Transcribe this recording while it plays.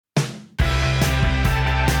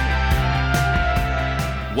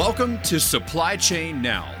Welcome to Supply Chain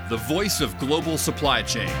Now, the voice of global supply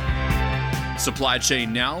chain. Supply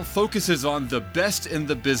Chain Now focuses on the best in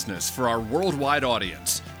the business for our worldwide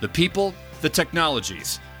audience, the people, the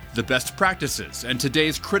technologies, the best practices, and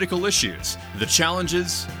today's critical issues, the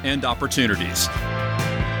challenges and opportunities.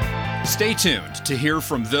 Stay tuned to hear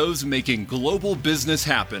from those making global business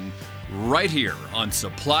happen right here on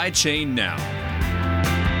Supply Chain Now.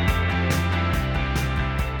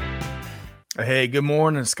 Hey, good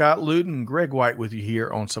morning. Scott Luton and Greg White with you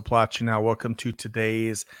here on Supply Chain Now. Welcome to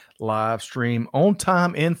today's live stream, on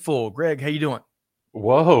time, in full. Greg, how you doing?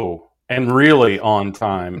 Whoa, and really on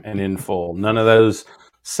time and in full. None of those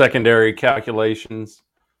secondary calculations.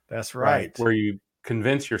 That's right. Where you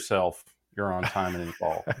convince yourself you're on time and in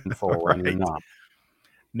full Right. and you're not.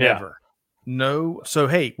 Never. Yeah. No. So,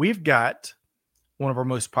 hey, we've got one of our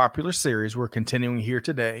most popular series we're continuing here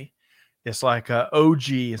today. It's like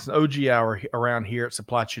OG. It's an OG hour around here at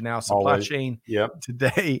Supply Chain Now. Supply Always. Chain Yep.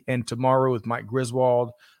 Today and tomorrow with Mike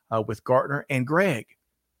Griswold, with Gartner and Greg.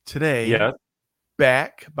 Today, yes.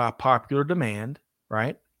 Back by popular demand,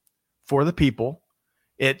 right? For the people,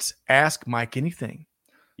 it's Ask Mike Anything.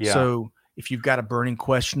 Yeah. So if you've got a burning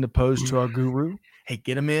question to pose to our guru, hey,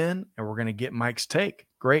 get them in, and we're going to get Mike's take.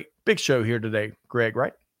 Great. Big show here today, Greg,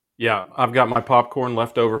 right? Yeah, I've got my popcorn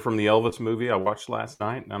left over from the Elvis movie I watched last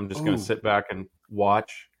night, and I'm just going to sit back and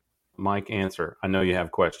watch Mike answer. I know you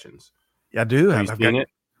have questions. I do. Have you seen it?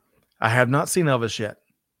 I have not seen Elvis yet.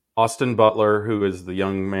 Austin Butler, who is the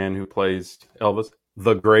young man who plays Elvis,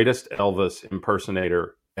 the greatest Elvis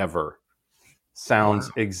impersonator ever.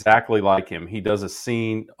 Sounds exactly like him. He does a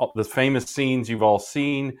scene, the famous scenes you've all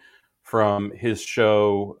seen from his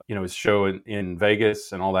show, his show in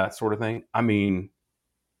Vegas and all that sort of thing. I mean,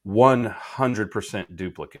 100%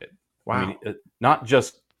 duplicate. Wow. I mean, not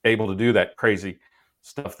just able to do that crazy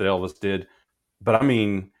stuff that Elvis did, but I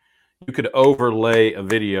mean, you could overlay a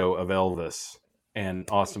video of Elvis and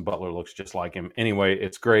Austin Butler looks just like him. Anyway,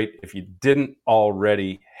 it's great. If you didn't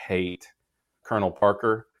already hate Colonel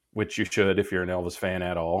Parker, which you should if you're an Elvis fan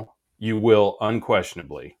at all, you will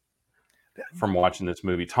unquestionably from watching this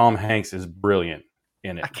movie. Tom Hanks is brilliant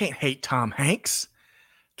in it. I can't hate Tom Hanks.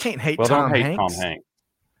 Don't hate Tom Hanks.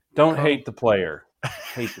 Don't hate the player.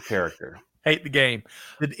 Hate the character. Hate the game.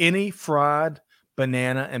 Did any fried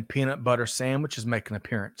banana and peanut butter sandwiches make an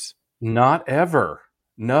appearance? Not ever.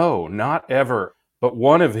 No, not ever. But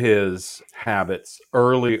one of his habits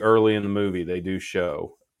early in the movie, they do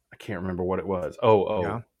show. I can't remember what it was.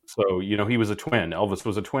 Yeah. So, he was a twin. Elvis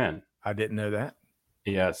was a twin. I didn't know that.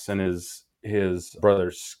 Yes. And his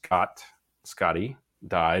brother Scotty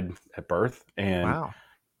died at birth. And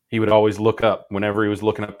he would always look up. Whenever he was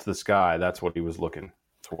looking up to the sky, that's what he was looking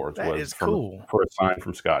towards. That is cool. For a sign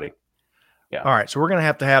from Scotty. Yeah. All right. So we're going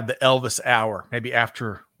to have the Elvis hour, maybe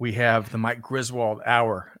after we have the Mike Griswold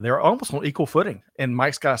hour. They're almost on equal footing. And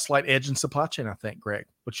Mike's got a slight edge in supply chain, I think, Greg.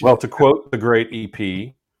 To quote the great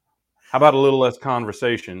EP, how about a little less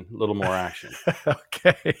conversation, a little more action?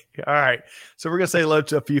 Okay. All right. So we're going to say hello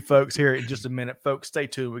to a few folks here in just a minute. Folks, stay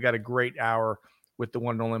tuned. We got a great hour with the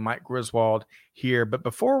one and only Mike Griswold here. But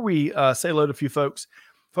before we say hello to a few folks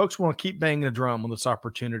want to keep banging the drum on this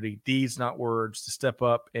opportunity, deeds, not words, to step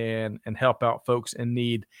up and help out folks in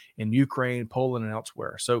need in Ukraine, Poland, and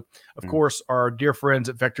elsewhere. So, of course, our dear friends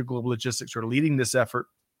at Vector Global Logistics are leading this effort,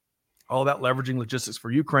 all about leveraging logistics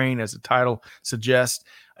for Ukraine, as the title suggests.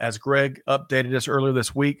 As Greg updated us earlier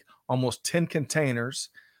this week, almost 10 containers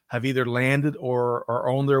have either landed or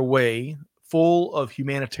are on their way, full of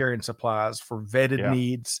humanitarian supplies for vetted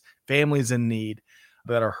needs, families in need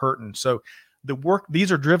that are hurting. So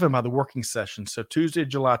these are driven by the working session. So Tuesday,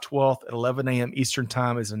 July 12th at 11 a.m. Eastern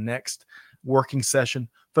time is the next working session.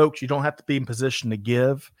 Folks, you don't have to be in position to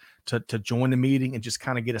give, to join the meeting and just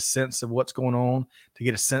kind of get a sense of what's going on, to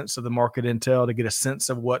get a sense of the market intel, to get a sense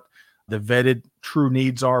of what the vetted true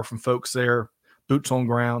needs are from folks there, boots on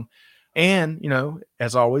ground. And,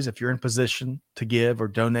 as always, if you're in position to give or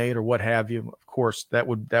donate or what have you, of course, that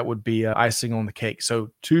would be icing on the cake.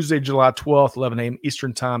 So Tuesday, July 12th, 11 a.m.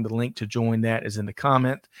 Eastern time, the link to join that is in the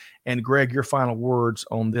comment. And Greg, your final words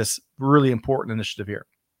on this really important initiative here.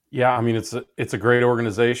 Yeah, I mean, it's a great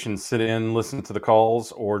organization. Sit in, listen to the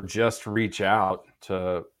calls, or just reach out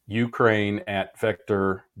to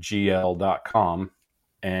Ukraine@vectorgl.com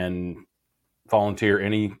and volunteer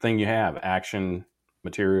anything you have, action,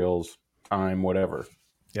 materials, time, whatever.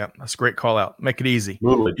 Yeah, that's a great call out. Make it easy.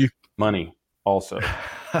 Money also.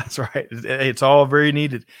 That's right. It's all very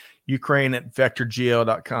needed.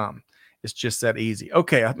 Ukraine@vectorgl.com. It's just that easy.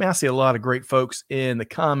 Okay, I see a lot of great folks in the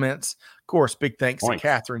comments. Of course, big thanks to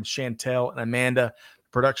Catherine, Chantel, and Amanda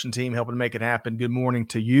production team helping to make it happen. Good morning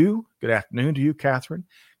to you. Good afternoon to you, Catherine.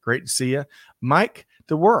 Great to see you. Mike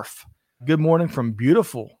DeWerf, good morning from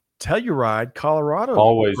beautiful Telluride, Colorado.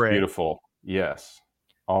 Always Greg. beautiful. Yes.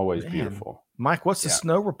 Always Man. beautiful. Mike, what's the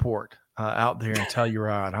snow report out there in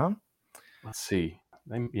Telluride, huh? Let's see.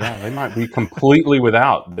 They might be completely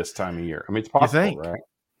without this time of year. I mean, it's possible, right?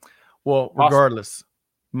 Well, regardless,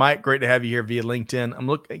 Mike, great to have you here via LinkedIn. I'm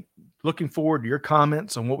looking forward to your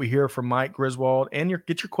comments on what we hear from Mike Griswold, and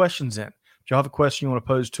get your questions in. If you have a question you want to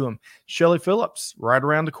pose to him, Shelly Phillips, right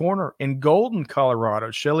around the corner in Golden, Colorado.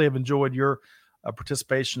 Shelly, I've enjoyed your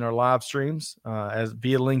participation in our live streams as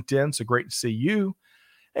via LinkedIn. So great to see you.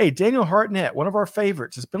 Hey, Daniel Hartnett, one of our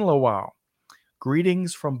favorites. It's been a little while.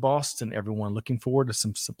 Greetings from Boston, everyone. Looking forward to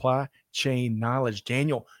some supply chain knowledge.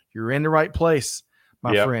 Daniel, you're in the right place,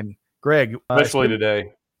 my friend. Greg. Especially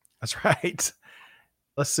today. That's right.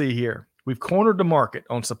 Let's see here. We've cornered the market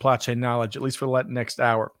on supply chain knowledge, at least for the next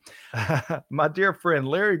hour. My dear friend,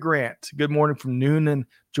 Larry Grant, good morning from Noonan,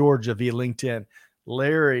 Georgia via LinkedIn.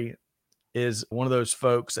 Larry is one of those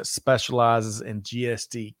folks that specializes in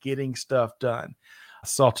GSD, getting stuff done. I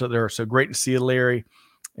saw it there. So great to see you, Larry,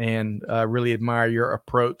 and really admire your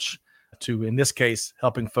approach to, in this case,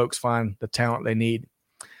 helping folks find the talent they need.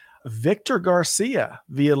 Victor Garcia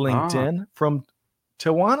via LinkedIn from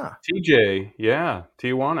Tijuana. TJ, yeah,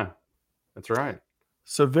 Tijuana. That's right.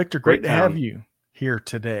 So, Victor, great to have you here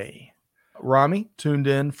today. Rami tuned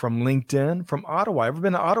in from LinkedIn from Ottawa. Ever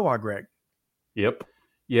been to Ottawa, Greg? Yep.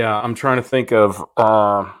 Yeah, I'm trying to think of,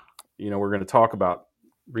 we're going to talk about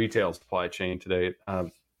retail supply chain today.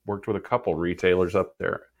 I've worked with a couple retailers up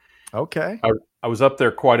there. Okay. I was up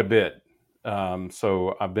there quite a bit.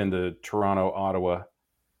 So I've been to Toronto, Ottawa,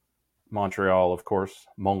 Montreal, of course,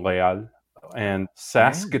 Montreal, and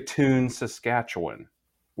Saskatoon, Saskatchewan,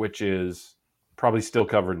 which is probably still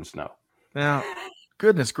covered in snow. Now,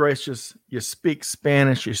 goodness gracious, you speak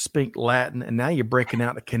Spanish, you speak Latin, and now you're breaking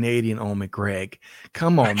out the Canadian on me, Greg.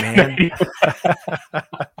 Come on, man.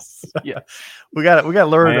 Yeah, we got to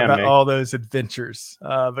learn about all those adventures.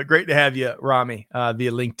 But great to have you, Rami,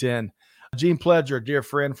 via LinkedIn. Gene Pledger, dear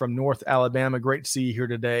friend from North Alabama. Great to see you here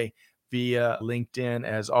today via LinkedIn.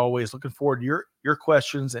 As always, looking forward to your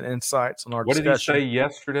questions and insights on our discussion. What did he say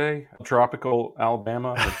yesterday? Tropical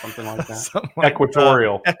Alabama or something like that?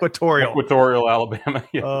 Equatorial. Equatorial Alabama.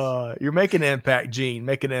 Yes. You're making an impact, Gene.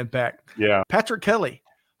 Making an impact. Yeah. Patrick Kelly,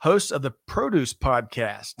 host of the Produce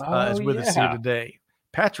Podcast, is with us here today.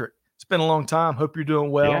 Patrick, it's been a long time. Hope you're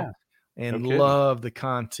doing well and love the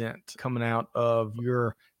content coming out of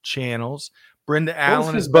your channels. Brenda Allen.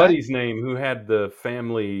 What was his buddy's name who had the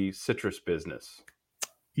family citrus business?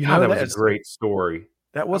 That was a great story.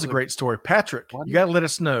 That was a great story. Patrick, you got to let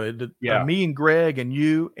us know. Me and Greg and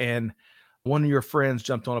you and one of your friends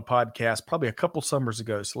jumped on a podcast probably a couple summers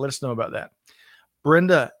ago. So let us know about that.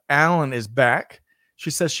 Brenda Allen is back. She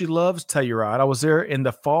says she loves Telluride. I was there in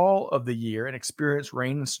the fall of the year and experienced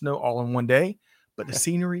rain and snow all in one day, but the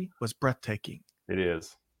scenery was breathtaking. It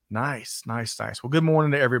is. Nice. Well, good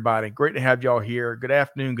morning to everybody. Great to have y'all here. Good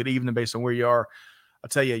afternoon, good evening, based on where you are. I'll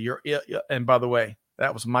tell you, and by the way,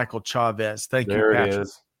 that was Michael Chavez. Thank you, Patrick. There it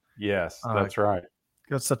is. Yes, that's right.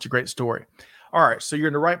 That's such a great story. All right, so you're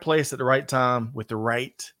in the right place at the right time with the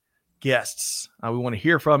right guests. We want to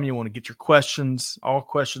hear from you. We want to get your questions, all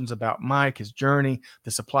questions about Mike, his journey,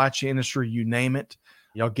 the supply chain industry, you name it.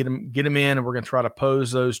 Y'all get him in, and we're going to try to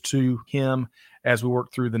pose those to him as we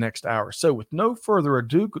work through the next hour. So with no further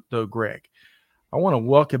ado, though, Greg, I want to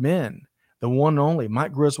welcome in the one and only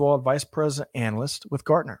Mike Griswold, Vice President Analyst with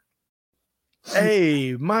Gartner.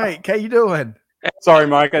 Hey, Mike, how you doing? Sorry,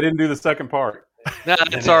 Mike, I didn't do the second part. No,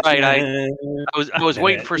 it's all right. I was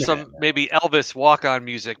waiting for some maybe Elvis walk-on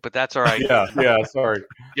music, but that's all right. Yeah. Sorry.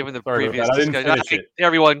 Given the previous discussion. Hey,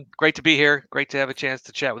 everyone, great to be here. Great to have a chance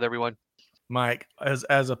to chat with everyone. Mike,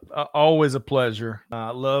 always a pleasure.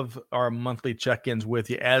 I love our monthly check-ins with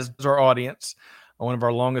you, as does our audience, one of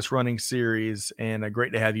our longest running series, and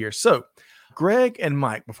great to have you here. So, Greg and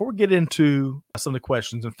Mike, before we get into some of the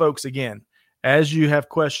questions, and folks, again, as you have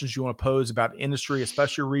questions you want to pose about industry,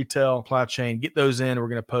 especially retail, supply chain, get those in. We're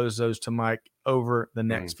going to pose those to Mike over the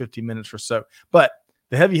next 50 minutes or so. But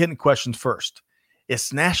the heavy hitting questions first.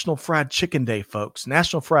 It's National Fried Chicken Day, folks.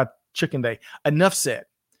 National Fried Chicken Day. Enough said.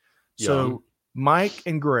 So Mike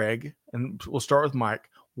and Greg, and we'll start with Mike.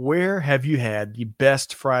 Where have you had the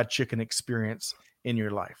best fried chicken experience in your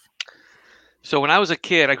life? So when I was a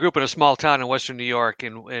kid, I grew up in a small town in Western New York,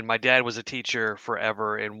 and my dad was a teacher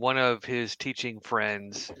forever. And one of his teaching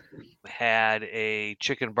friends had a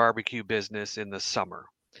chicken barbecue business in the summer.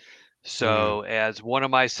 So as one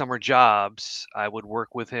of my summer jobs, I would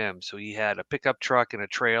work with him. So he had a pickup truck and a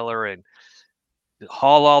trailer and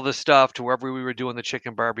haul all the stuff to wherever we were doing the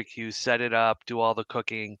chicken barbecue, set it up, do all the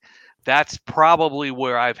cooking. That's probably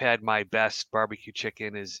where I've had my best barbecue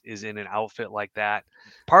chicken is in an outfit like that.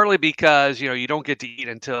 Partly because, you don't get to eat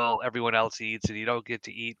until everyone else eats, and you don't get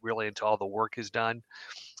to eat really until all the work is done.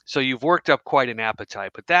 So you've worked up quite an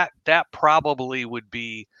appetite, but that probably would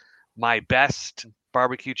be my best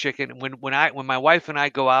barbecue chicken. When my wife and I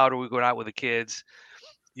go out or we go out with the kids,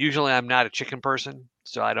 usually I'm not a chicken person,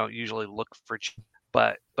 so I don't usually look for chicken.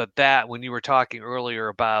 But that, when you were talking earlier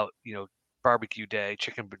about, barbecue day,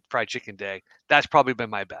 fried chicken day, that's probably been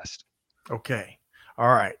my best. Okay. All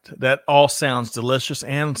right. That all sounds delicious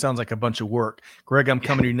and sounds like a bunch of work. Greg, I'm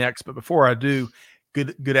coming to you next. But before I do,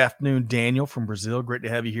 good afternoon, Daniel from Brazil. Great to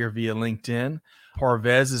have you here via LinkedIn.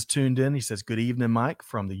 Parvez is tuned in. He says, good evening, Mike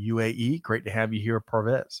from the UAE. Great to have you here,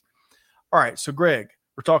 Parvez. All right. So, Greg,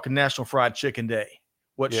 we're talking National Fried Chicken Day.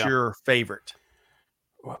 What's your favorite?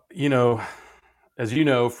 Well, as you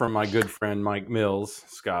know from my good friend Mike Mills,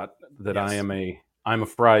 Scott, that yes. I'm a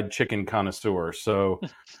fried chicken connoisseur. So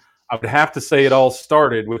I would have to say it all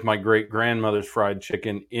started with my great grandmother's fried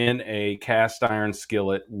chicken in a cast iron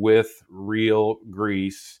skillet with real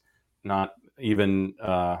grease, not even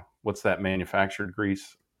what's that manufactured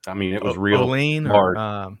grease? I mean, it was real lean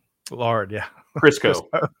lard. Lard, yeah. Crisco.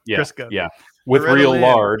 Yeah. Crisco. Yeah. With Loretta real Lynn.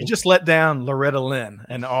 lard. You just let down Loretta Lynn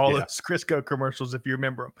and all those Crisco commercials, if you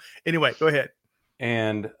remember them. Anyway, go ahead.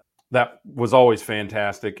 And that was always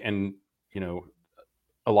fantastic. And,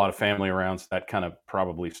 a lot of family around, so that kind of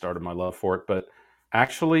probably started my love for it. But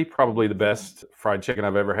actually, probably the best fried chicken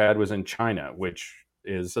I've ever had was in China, which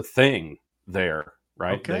is a thing there,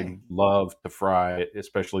 right? Okay. They love to fry it,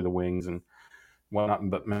 especially the wings and whatnot.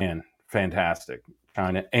 But man, fantastic.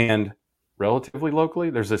 China. And relatively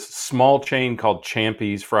locally, there's this small chain called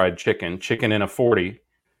Champy's Fried Chicken. Chicken in a 40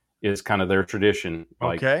 is kind of their tradition.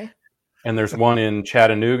 Okay. And there's one in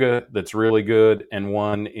Chattanooga that's really good, and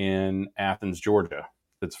one in Athens, Georgia,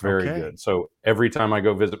 that's very good. So every time I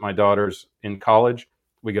go visit my daughters in college,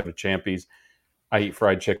 we go to Champy's. I eat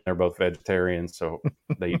fried chicken. They're both vegetarians, so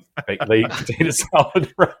they eat potato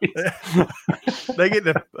salad, right? They get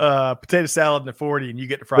the potato salad in the 40, and you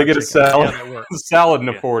get the fried chicken. They get a salad in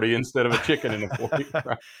a 40 instead of a chicken in a 40.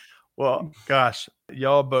 Right? Well, gosh,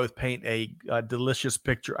 y'all both paint a delicious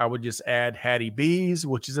picture. I would just add Hattie B's,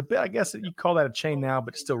 which is a bit, I guess you call that a chain now,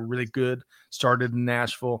 but still really good. Started in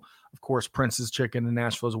Nashville. Of course, Prince's Chicken in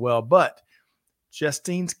Nashville as well. But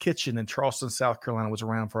Justine's Kitchen in Charleston, South Carolina was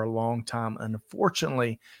around for a long time. And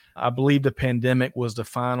unfortunately, I believe the pandemic was the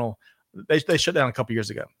final. They shut down a couple years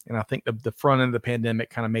ago. And I think the front end of the pandemic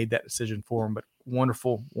kind of made that decision for them. But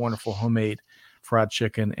wonderful, wonderful homemade fried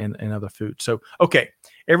chicken and other food. So, okay.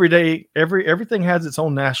 Every day, everything has its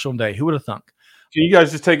own national day. Who would have thunk? Can you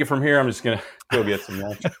guys just take it from here? I'm just going to go get some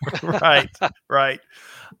lunch. Right.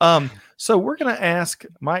 So we're going to ask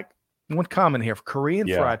Mike one comment here. Korean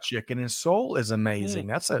fried chicken in Seoul is amazing.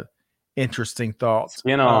 That's a interesting thought.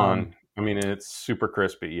 Skin on. I mean, it's super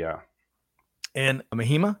crispy. Yeah. And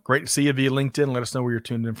Mahima, great to see you via LinkedIn. Let us know where you're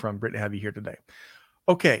tuned in from. Great to have you here today.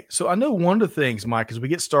 Okay, so I know one of the things, Mike, as we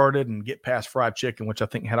get started and get past fried chicken, which I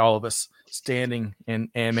think had all of us standing and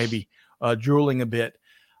maybe drooling a bit.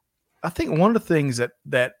 I think one of the things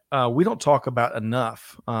that we don't talk about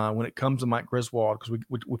enough when it comes to Mike Griswold, because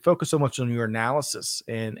we focus so much on your analysis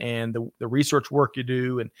and the research work you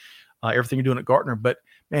do and everything you're doing at Gartner. But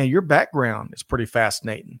man, your background is pretty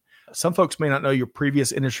fascinating. Some folks may not know your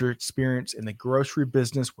previous industry experience in the grocery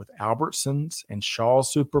business with Albertsons and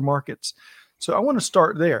Shaw's supermarkets. So I want to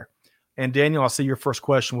start there. And Daniel, I'll see your first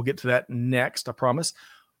question. We'll get to that next, I promise.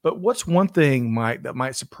 But what's one thing, Mike, that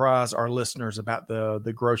might surprise our listeners about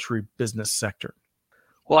the grocery business sector?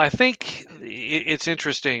 Well, I think it's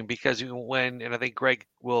interesting because and I think Greg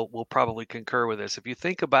will probably concur with this. If you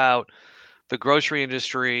think about the grocery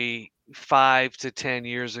industry 5 to 10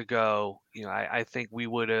 years ago, I think we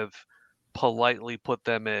would have politely put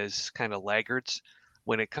them as kind of laggards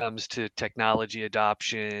when it comes to technology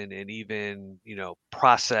adoption and even,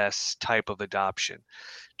 process type of adoption.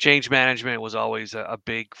 Change management was always a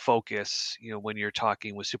big focus, when you're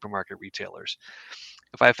talking with supermarket retailers.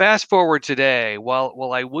 If I fast forward today,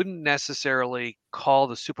 while I wouldn't necessarily call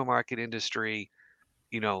the supermarket industry,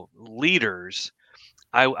 leaders,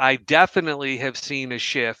 I definitely have seen a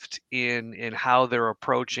shift in how they're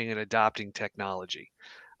approaching and adopting technology,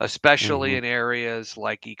 especially in areas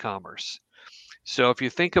like e-commerce. So if you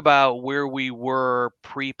think about where we were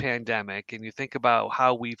pre-pandemic and you think about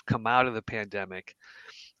how we've come out of the pandemic,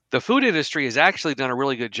 the food industry has actually done a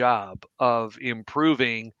really good job of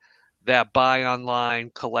improving that buy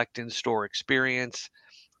online, collect in store experience,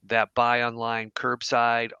 that buy online,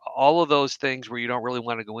 curbside, all of those things where you don't really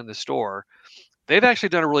want to go in the store. They've actually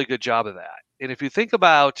done a really good job of that. And if you think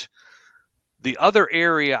about the other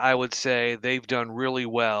area, I would say they've done really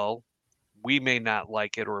well, we may not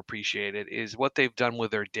like it or appreciate it, is what they've done with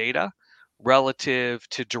their data relative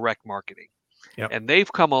to direct marketing. Yep. And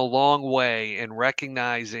they've come a long way in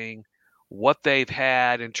recognizing what they've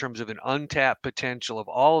had in terms of an untapped potential of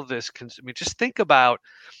all of this. I mean, just think about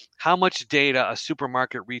how much data a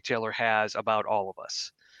supermarket retailer has about all of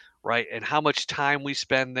us, right? And how much time we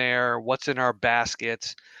spend there, what's in our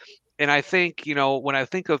baskets. And I think, when I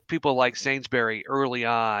think of people like Sainsbury early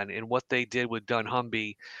on and what they did with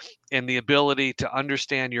dunnhumby and the ability to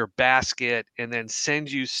understand your basket and then send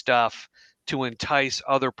you stuff to entice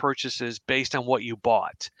other purchases based on what you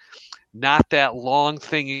bought, not that long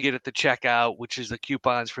thing you get at the checkout, which is the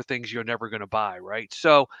coupons for things you're never going to buy, right?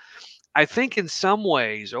 So I think in some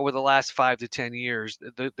ways over the last 5 to 10 years,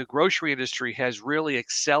 the grocery industry has really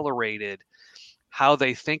accelerated how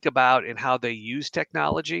they think about and how they use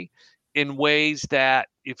technology in ways that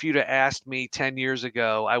if you'd have asked me 10 years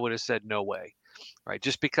ago, I would have said no way, right?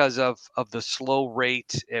 Just because of the slow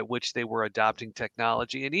rate at which they were adopting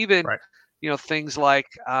technology. And even, Right. Things like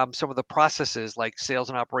some of the processes like sales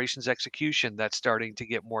and operations execution that's starting to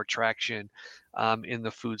get more traction in the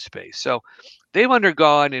food space. So they've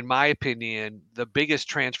undergone, in my opinion, the biggest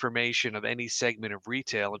transformation of any segment of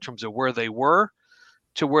retail in terms of where they were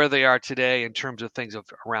to where they are today in terms of things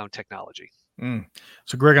around technology.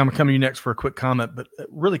 So, Greg, I'm going to come to you next for a quick comment, but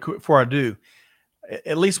really quick before I do,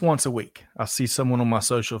 at least once a week, I see someone on my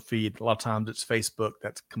social feed. A lot of times it's Facebook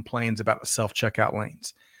that complains about the self-checkout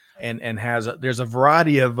lanes and there's a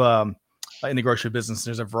variety of, in the grocery business,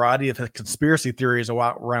 there's a variety of conspiracy theories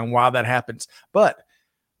around why that happens. But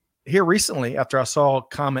here recently, after I saw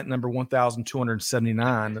comment number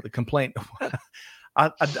 1,279, the complaint,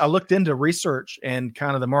 I looked into research and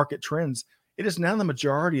kind of the market trends. It is now the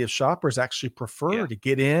majority of shoppers actually prefer to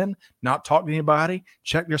get in, not talk to anybody,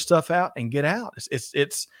 check their stuff out, and get out.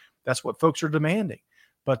 It's that's what folks are demanding.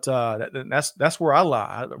 But that's where I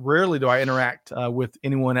lie. Rarely do I interact with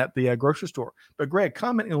anyone at the grocery store. But Greg,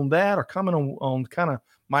 comment on that or comment on kind of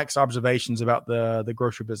Mike's observations about the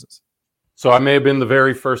grocery business. So I may have been the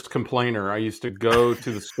very first complainer. I used to go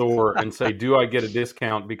to the store and say, "Do I get a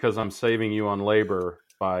discount because I'm saving you on labor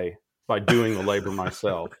by doing the labor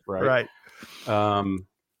myself?" Right.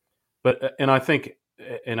 But I think,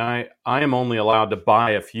 and I am only allowed to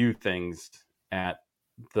buy a few things at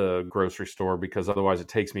the grocery store because otherwise it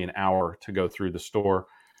takes me an hour to go through the store.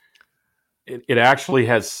 It actually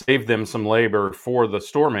has saved them some labor for the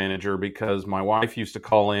store manager because my wife used to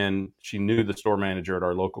call in. She knew the store manager at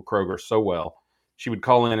our local Kroger so well. She would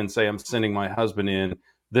call in and say, "I'm sending my husband in.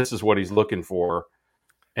 This is what he's looking for."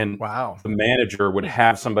 And wow, the manager would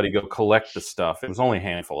have somebody go collect the stuff. It was only a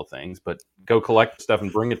handful of things, but go collect the stuff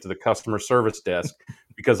and bring it to the customer service desk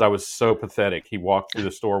because I was so pathetic. He walked through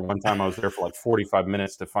the store. One time I was there for like 45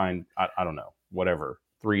 minutes to find, I don't know, whatever,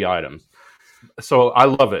 3 items. So I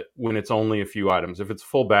love it when it's only a few items. If it's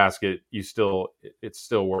full basket, it's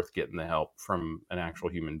still worth getting the help from an actual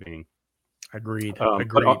human being. Agreed.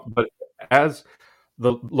 But as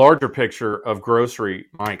the larger picture of grocery,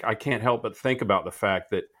 Mike, I can't help but think about the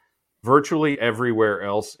fact that virtually everywhere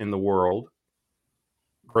else in the world,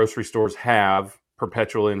 grocery stores have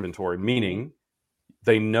perpetual inventory, meaning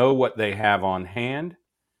they know what they have on hand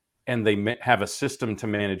and they have a system to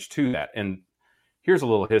manage to that. And here's a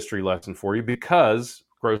little history lesson for you. Because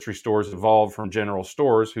grocery stores evolved from general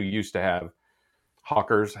stores who used to have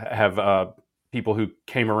hawkers, have people who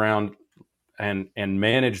came around and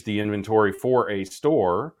manage the inventory for a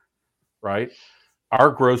store, right?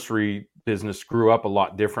 Our grocery business grew up a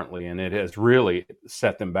lot differently, and it has really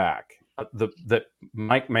set them back. That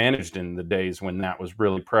Mike managed in the days when that was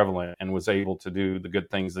really prevalent and was able to do the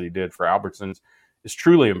good things that he did for Albertsons is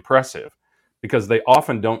truly impressive because they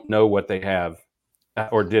often don't know what they have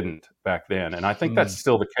or didn't back then. And I think that's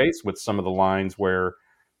still the case with some of the lines where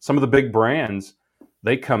some of the big brands,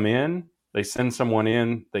 they come in, they send someone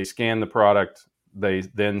in, they scan the product, they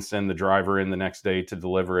then send the driver in the next day to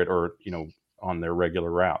deliver it or, on their regular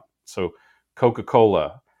route. So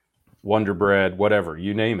Coca-Cola, Wonder Bread, whatever,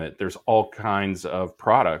 you name it. There's all kinds of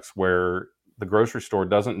products where the grocery store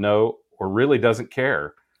doesn't know or really doesn't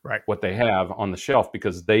care what they have on the shelf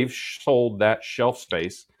because they've sold that shelf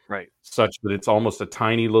space such that it's almost a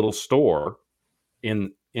tiny little store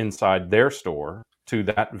inside their store to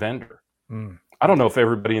that vendor. I don't know if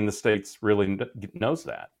everybody in the States really knows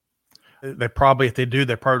that. They probably, if they do,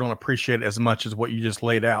 they probably don't appreciate it as much as what you just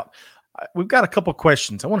laid out. We've got a couple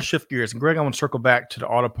questions. I want to shift gears. And Greg, I want to circle back to the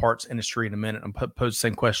auto parts industry in a minute and pose the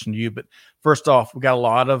same question to you. But first off, we've got a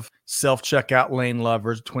lot of self-checkout lane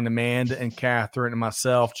lovers between Amanda and Catherine and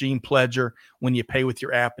myself. Gene Pledger, when you pay with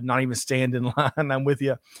your app and not even stand in line, I'm with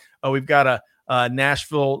you. We've got a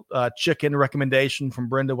Nashville chicken recommendation from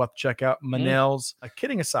Brenda. We'll have to check out Manel's.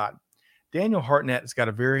 Kidding aside, Daniel Hartnett has got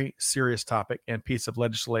a very serious topic and piece of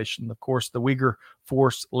legislation. Of course, the Uyghur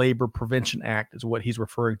Forced Labor Prevention Act is what he's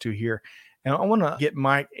referring to here. And I want to get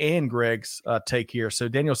Mike and Greg's take here. So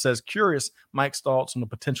Daniel says, curious Mike's thoughts on the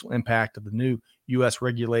potential impact of the new U.S.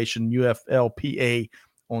 regulation, UFLPA,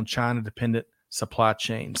 on China-dependent supply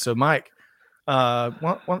chains. So Mike, why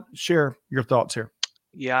don't share your thoughts here?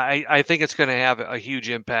 Yeah, I think it's going to have a huge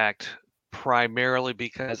impact, primarily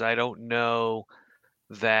because I don't know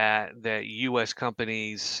that U.S.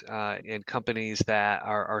 companies and companies that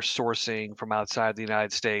are sourcing from outside the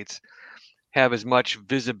United States have as much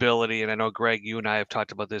visibility. And I know, Greg, you and I have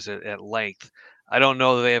talked about this at length. I don't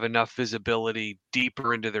know that they have enough visibility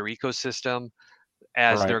deeper into their ecosystem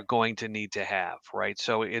as they're going to need to have, right?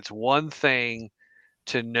 So it's one thing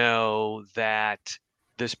to know that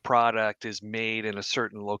this product is made in a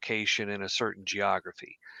certain location in a certain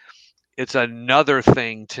geography. It's another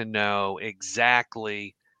thing to know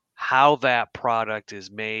exactly how that product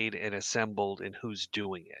is made and assembled and who's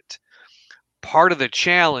doing it. Part of the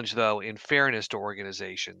challenge, though, in fairness to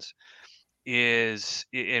organizations, is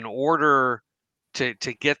in order to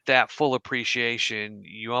get that full appreciation,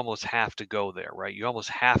 you almost have to go there, right? You almost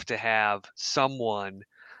have to have someone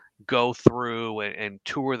go through and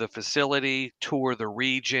tour the facility, tour the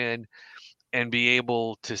region, and be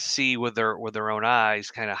able to see with their own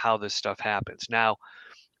eyes kind of how this stuff happens. Now,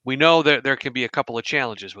 we know that there can be a couple of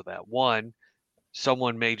challenges with that. One,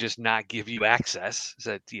 someone may just not give you access,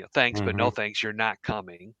 said, thanks, but no thanks, you're not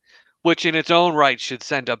coming, which in its own right should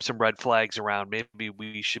send up some red flags around maybe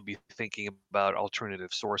we should be thinking about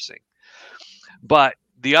alternative sourcing. But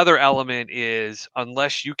the other element is,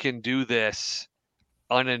 unless you can do this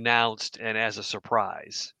unannounced and as a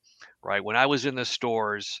surprise, right? When I was in the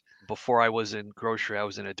stores, before I was in grocery, I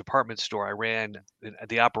was in a department store. I ran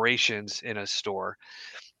the operations in a store.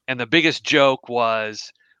 And the biggest joke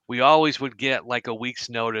was we always would get like a week's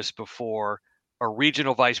notice before a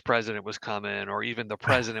regional vice president was coming or even the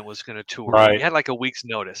president was going to tour. Right. You had like a week's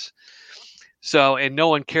notice. So, and no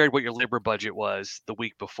one cared what your labor budget was the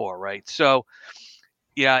week before, right? So,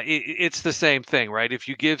 yeah, it's the same thing, right? If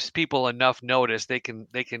you give people enough notice, they can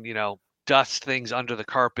dust things under the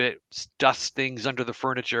carpet, dust things under the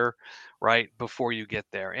furniture, right, before you get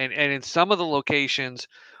there. And in some of the locations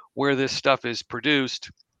where this stuff is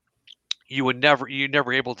produced, you're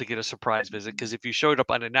never able to get a surprise visit, because if you showed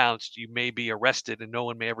up unannounced, you may be arrested and no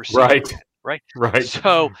one may ever see you again, right?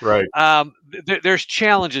 So there's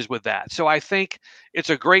challenges with that. So I think it's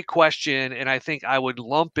a great question, and I think I would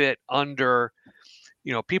lump it under,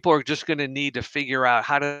 people are just going to need to figure out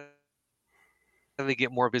how do they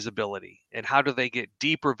get more visibility and how do they get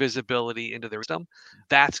deeper visibility into their system.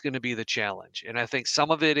 That's going to be the challenge. And I think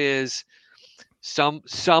some of it is some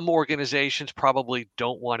organizations probably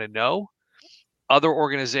don't want to know. Other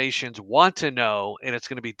organizations want to know, and it's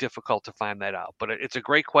going to be difficult to find that out. But it's a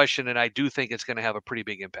great question, and I do think it's going to have a pretty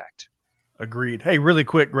big impact. Agreed. Hey, really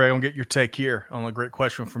quick, Greg, I'll get your take here on a great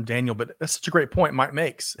question from Daniel, but that's such a great point Mike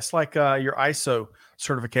makes. It's like your ISO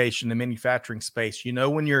certification in the manufacturing space. You know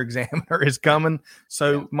when your examiner is coming.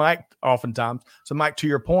 So Mike, oftentimes. So Mike, to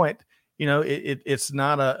your point, it's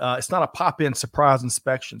not a pop-in surprise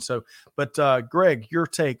inspection. So, but Greg, your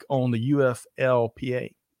take on the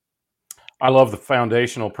UFLPA. I love the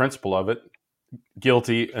foundational principle of it: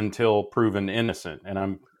 guilty until proven innocent,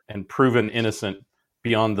 and proven innocent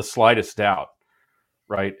beyond the slightest doubt,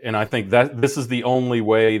 right? And I think that this is the only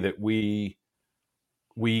way that we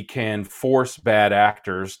can force bad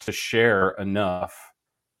actors to share enough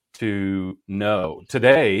to know.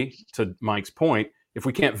 Today, to Mike's point, if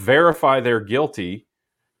we can't verify they're guilty,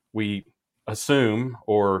 we assume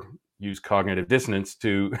or use cognitive dissonance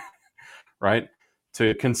to, right,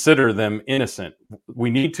 to consider them innocent. We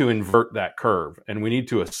need to invert that curve, and we need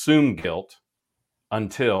to assume guilt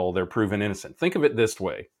until they're proven innocent. Think of it this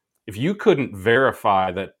way. If you couldn't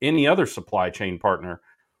verify that any other supply chain partner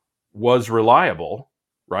was reliable,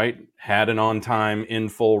 right, had an on-time,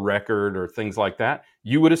 in-full record or things like that,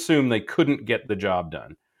 you would assume they couldn't get the job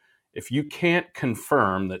done. If you can't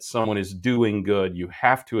confirm that someone is doing good, you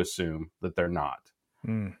have to assume that they're not.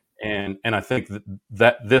 And I think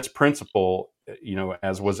that this principle,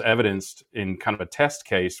 as was evidenced in kind of a test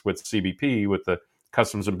case with CBP, with the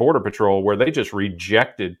Customs and Border Patrol, where they just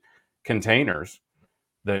rejected containers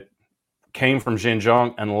that came from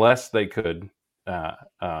Xinjiang unless they could,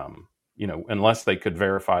 unless they could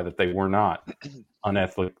verify that they were not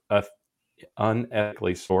unethically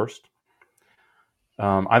sourced.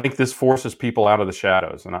 I think this forces people out of the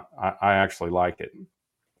shadows, and I actually like it.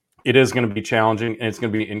 It is going to be challenging, and it's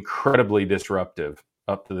going to be incredibly disruptive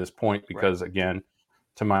up to this point because, again,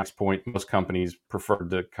 to Mike's point, most companies preferred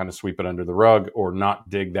to kind of sweep it under the rug or not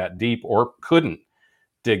dig that deep or couldn't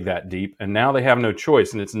dig that deep. And now they have no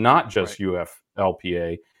choice. And it's not just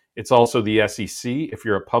UFLPA. It's also the SEC. If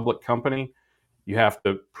you're a public company, you have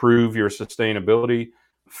to prove your sustainability.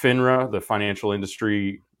 FINRA, the Financial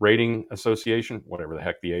Industry Rating Association, whatever the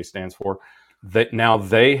heck the A stands for, that now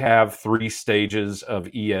they have 3 stages of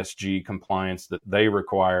ESG compliance that they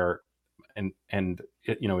require. And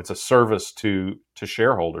it's a service to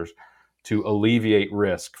shareholders to alleviate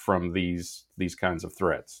risk from these kinds of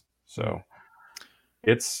threats. So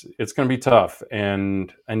it's going to be tough,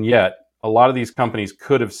 and yet a lot of these companies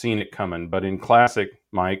could have seen it coming. But in classic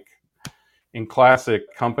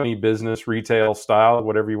company business retail style,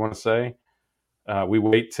 whatever you want to say, we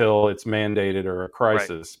wait till it's mandated or a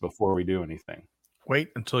crisis before we do anything. Wait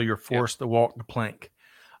until you're forced to walk the plank.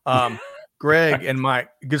 Greg and Mike,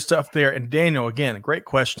 good stuff there. And Daniel, again, a great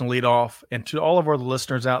question to lead off. And to all of our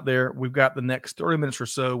listeners out there, we've got the next 30 minutes or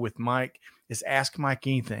so with Mike. Is Ask Mike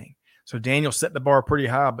Anything. So Daniel set the bar pretty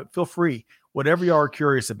high, but feel free, whatever y'all are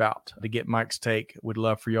curious about, to get Mike's take. We'd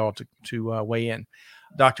love for y'all to weigh in.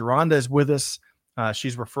 Dr. Rhonda is with us.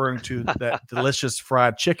 She's referring to that delicious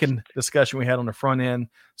fried chicken discussion we had on the front end.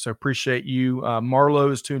 So appreciate you.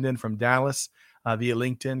 Marlo is tuned in from Dallas via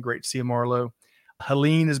LinkedIn. Great to see you, Marlo.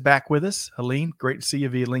 Helene is back with us. Helene, great to see you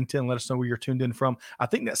via LinkedIn. Let us know where you're tuned in from. I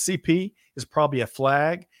think that CP is probably a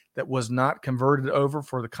flag that was not converted over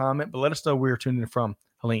for the comment, but let us know where you're tuned in from,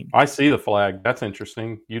 Helene. I see the flag. That's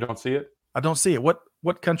interesting. You don't see it? I don't see it.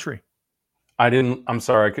 What country? I'm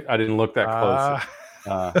sorry. I didn't look that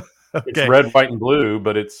close. Okay. It's red, white, and blue,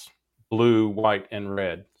 but it's blue, white, and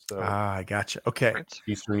red. So I gotcha. Okay.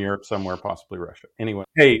 Eastern Europe, somewhere, possibly Russia. Anyway,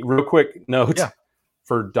 hey, real quick note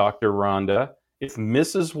for Dr. Rhonda. If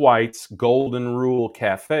Mrs. White's Golden Rule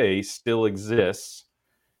Cafe still exists,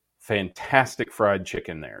 fantastic fried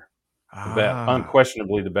chicken there.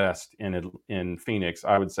 Unquestionably the best in Phoenix.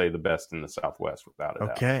 I would say the best in the Southwest, without a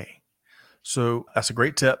doubt. Okay. So that's a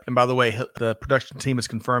great tip. And by the way, the production team is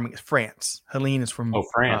confirming it's France. Helene is from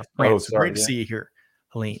France. France. Sorry, great to see you here,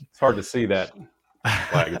 Helene. It's hard to see that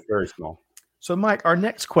flag. It's very small. So, Mike, our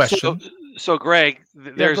next question. So Greg,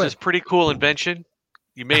 there's this pretty cool invention.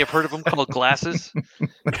 You may have heard of them called glasses.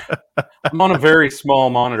 I'm on a very small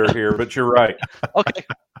monitor here, but you're right. Okay.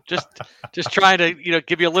 Just trying to,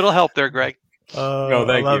 give you a little help there, Greg. No,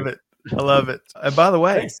 thank you. I love it. And by the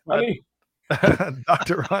way, thanks,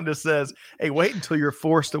 Dr. Rhonda says, hey, wait until you're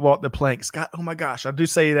forced to walk the plank. Scott, oh my gosh, I do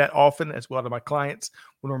say that often as well to my clients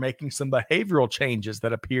when we're making some behavioral changes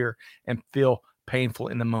that appear and feel painful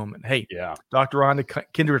in the moment. Hey, Dr. Rhonda,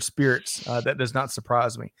 kindred spirits, that does not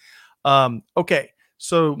surprise me. Okay.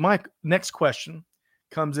 So, Mike, next question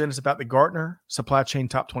comes in. It's about the Gartner Supply Chain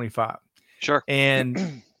Top 25. Sure.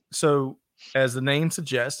 And so, as the name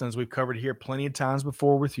suggests, and as we've covered here plenty of times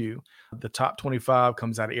before with you, the top 25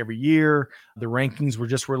 comes out every year. The rankings were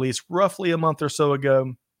just released roughly a month or so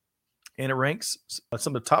ago. And it ranks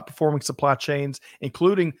some of the top performing supply chains,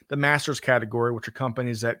 including the masters category, which are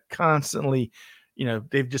companies that constantly,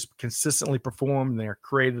 they've just consistently performed. They're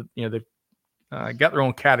created, they've got their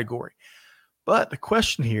own category. But the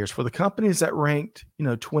question here is for the companies that ranked,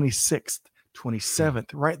 26th,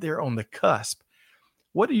 27th, right there on the cusp.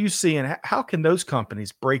 What do you see, and how can those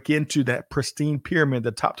companies break into that pristine pyramid,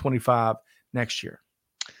 the top 25 next year?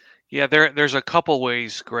 Yeah, there's a couple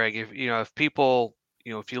ways, Greg. If people,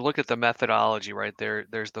 if you look at the methodology right there,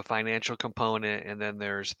 there's the financial component, and then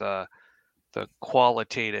there's the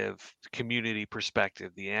qualitative community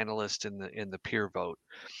perspective, the analyst and the peer vote.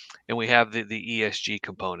 And we have the ESG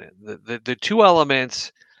component. The two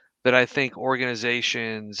elements that I think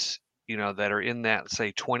organizations, that are in that,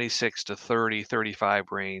 say, 26 to 30, 35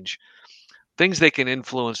 range, things they can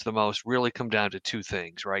influence the most really come down to two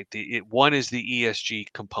things, right? One is the ESG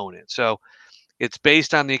component. So it's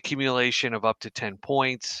based on the accumulation of up to 10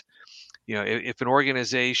 points. If an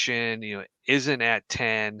organization, isn't at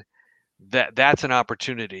 10, that's an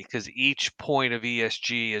opportunity because each point of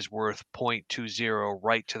ESG is worth 0.20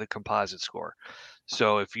 right to the composite score.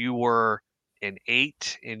 So if you were an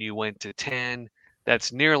 8 and you went to 10,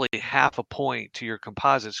 that's nearly half a point to your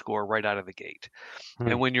composite score right out of the gate.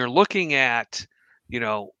 And when you're looking at,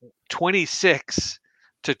 26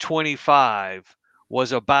 to 25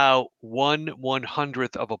 was about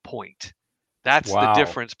 1/100th of a point. That's the Wow.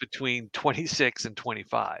 difference between 26 and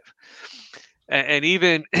 25. And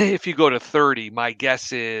even if you go to 30, my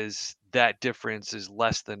guess is that difference is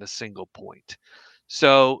less than a single point.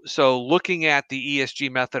 So looking at the ESG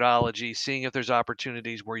methodology, seeing if there's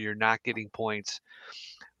opportunities where you're not getting points.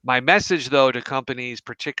 My message, though, to companies,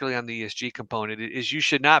 particularly on the ESG component, is you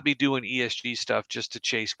should not be doing ESG stuff just to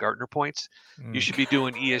chase Gartner points. You should be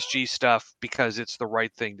doing ESG stuff because it's the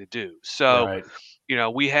right thing to do. So,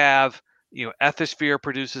 Right. we have, Ethisphere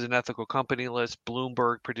produces an ethical company list.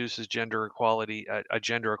 Bloomberg produces gender equality, a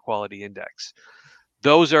gender equality index.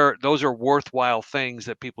 Those are worthwhile things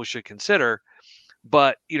that people should consider.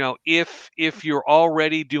 But if you're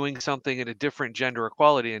already doing something in a different gender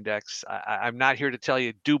equality index, I'm not here to tell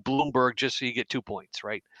you do Bloomberg just so you get 2 points,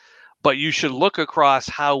 right? But you should look across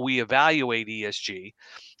how we evaluate ESG,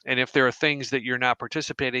 and if there are things that you're not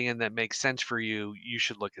participating in that make sense for you, you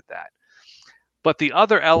should look at that. But the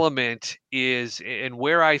other element is, and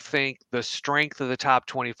where I think the strength of the top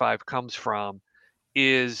 25 comes from,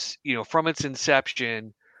 is from its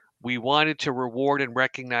inception, we wanted to reward and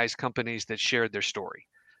recognize companies that shared their story,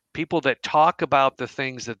 people that talk about the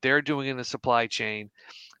things that they're doing in the supply chain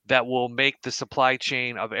that will make the supply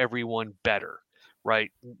chain of everyone better,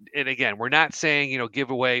 right? And again, we're not saying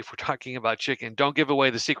give away, if we're talking about chicken, don't give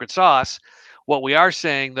away the secret sauce. What we are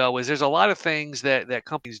saying, though, is there's a lot of things that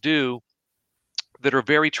companies do that are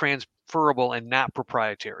very transferable and not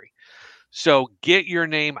proprietary. So get your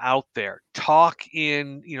name out there, talk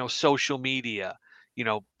in, social media,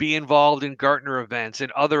 be involved in Gartner events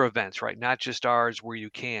and other events, right? Not just ours where you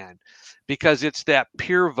can, because it's that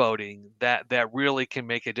peer voting that really can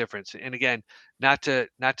make a difference. And again, not to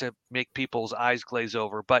make people's eyes glaze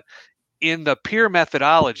over, but in the peer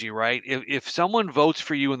methodology, right? If someone votes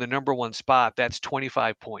for you in the number one spot, that's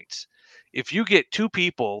 25 points. If you get 2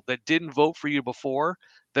 people that didn't vote for you before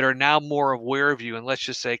that are now more aware of you, and let's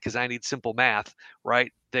just say, because I need simple math,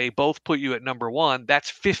 right? They both put you at number 1, that's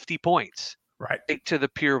 50 points, Right. to the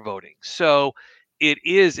peer voting. So it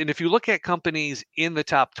is, and if you look at companies in the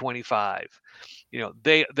top 25,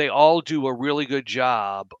 they all do a really good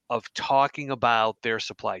job of talking about their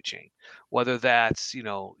supply chain, whether that's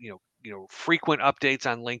frequent updates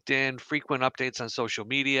on LinkedIn, frequent updates on social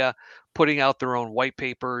media, putting out their own white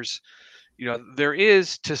papers. There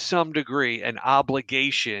is, to some degree, an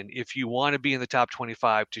obligation, if you want to be in the top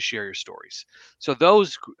 25, to share your stories. So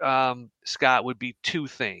those, Scott, would be 2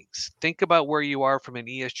 things. Think about where you are from an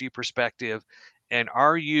ESG perspective, and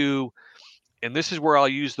are you, and this is where I'll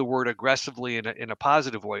use the word aggressively in a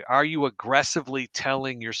positive way, are you aggressively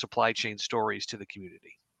telling your supply chain stories to the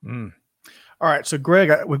community? All right. So,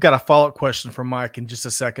 Greg, we've got a follow-up question from Mike in just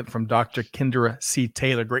a second from Dr. Kendra C.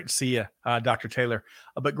 Taylor. Great to see you, Dr. Taylor.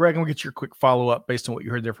 But, Greg, I'm going to get your quick follow-up based on what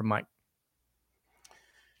you heard there from Mike.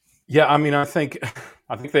 Yeah, I mean, I think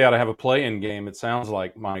they ought to have a play-in game. It sounds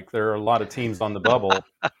like, Mike, there are a lot of teams on the bubble.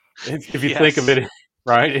 If you think of it,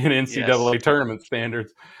 right, in NCAA tournament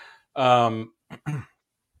standards. But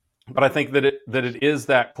I think that it is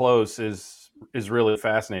that close is really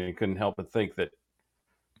fascinating. Couldn't help but think that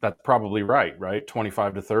that's probably right?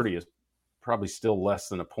 25 to 30 is probably still less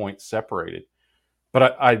than a point separated.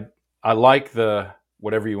 But I like the,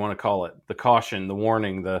 whatever you want to call it, the caution, the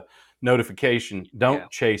warning, the notification. Don't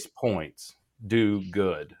chase points. Do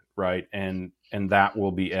good, right? And that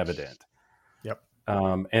will be evident. Yep.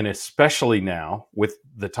 And especially now with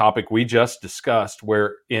the topic we just discussed,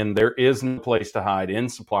 wherein there is no place to hide in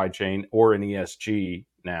supply chain or in ESG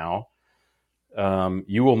now,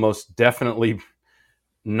 you will most definitely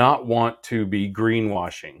not want to be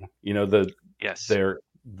greenwashing. The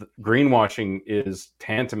greenwashing is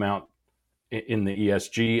tantamount in the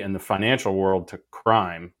ESG and the financial world to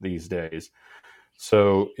crime these days.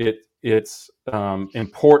 So it's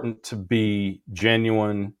important to be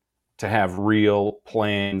genuine, to have real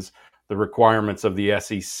plans. The requirements of the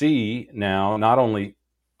SEC now not only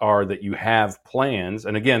are that you have plans,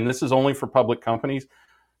 and again, this is only for public companies,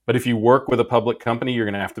 but if you work with a public company, you're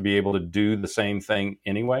going to have to be able to do the same thing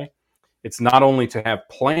anyway. It's not only to have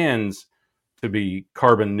plans to be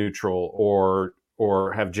carbon neutral or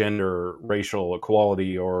have gender, racial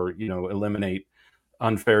equality, or eliminate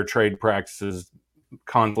unfair trade practices,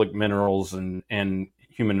 conflict minerals, and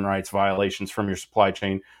human rights violations from your supply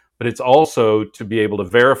chain, but it's also to be able to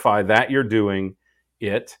verify that you're doing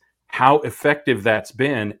it, how effective that's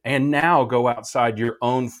been, and now go outside your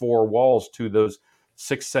own 4 walls to those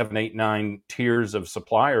 6, 7, 8, 9 tiers of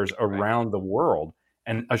suppliers around the world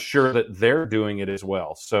and assure that they're doing it as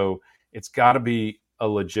well. So it's got to be a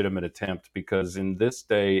legitimate attempt, because in this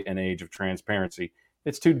day and age of transparency,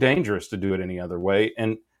 it's too dangerous to do it any other way.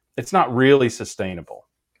 And it's not really sustainable.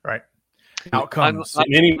 Right. Outcomes.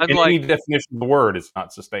 In any definition of the word, it's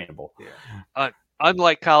not sustainable.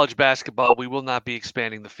 Unlike college basketball, we will not be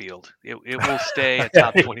expanding the field. It will stay at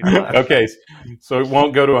top 25. Okay, so it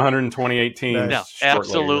won't go to 128 teams. No,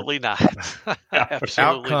 absolutely not.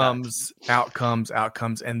 Absolutely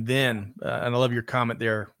outcomes. And then, and I love your comment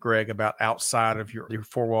there, Greg, about outside of your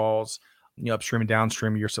four walls, upstream and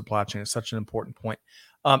downstream of your supply chain. It's such an important point.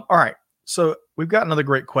 All right. So we've got another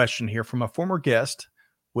great question here from a former guest,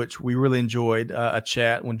 which we really enjoyed a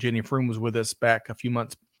chat when Jenny Froome was with us back a few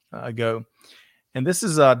months ago. And this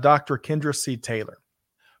is Dr. Kendra C. Taylor,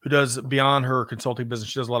 who does, beyond her consulting business,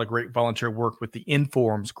 she does a lot of great volunteer work with the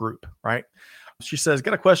Informs group, right? She says,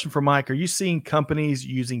 got a question for Mike. Are you seeing companies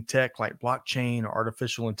using tech like blockchain or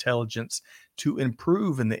artificial intelligence to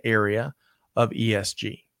improve in the area of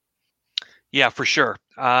ESG? Yeah, for sure.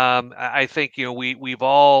 I think, we've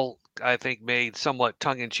all, I think, made somewhat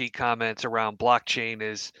tongue-in-cheek comments around blockchain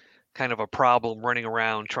as kind of a problem running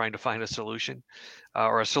around trying to find a solution.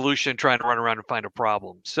 Or a solution trying to run around and find a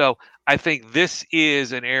problem. So I think this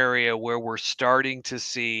is an area where we're starting to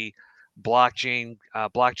see blockchain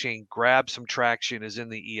grab some traction is in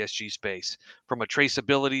the ESG space. From a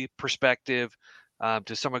traceability perspective,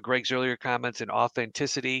 to some of Greg's earlier comments and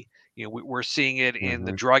authenticity, we're seeing it in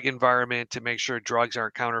the drug environment to make sure drugs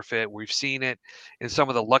aren't counterfeit. We've seen it in some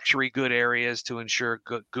of the luxury good areas to ensure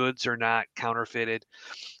goods are not counterfeited.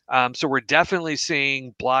 So we're definitely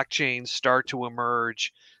seeing blockchain start to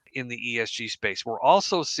emerge in the ESG space. We're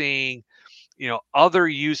also seeing, other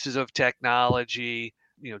uses of technology,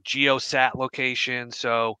 geosat location.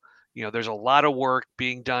 So, there's a lot of work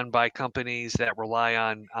being done by companies that rely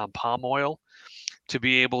on palm oil to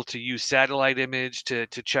be able to use satellite image to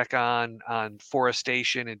check on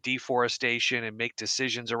forestation and deforestation and make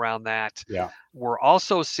decisions around that. Yeah. We're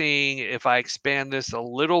also seeing, if I expand this a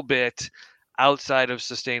little bit outside of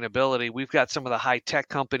sustainability, we've got some of the high tech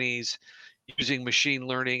companies using machine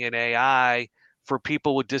learning and AI for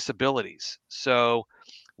people with disabilities. So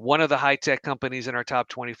one of the high tech companies in our top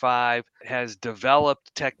 25 has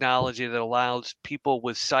developed technology that allows people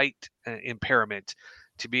with sight impairment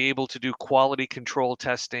to be able to do quality control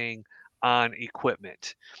testing on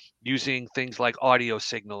equipment using things like audio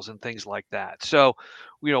signals and things like that. So,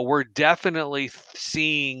 we're definitely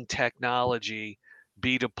seeing technology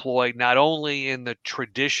be deployed not only in the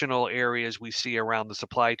traditional areas we see around the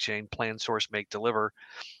supply chain, plan, source, make, deliver,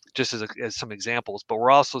 just as some examples, but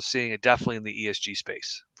we're also seeing it definitely in the ESG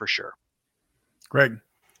space for sure. Greg,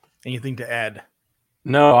 anything to add?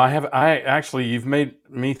 No, you've made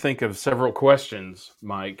me think of several questions,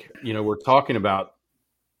 Mike. We're talking about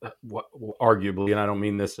what arguably, and I don't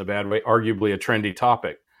mean this in a bad way, arguably a trendy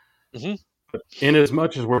topic. Mm-hmm. But in as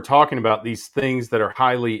much as we're talking about these things that are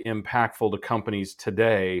highly impactful to companies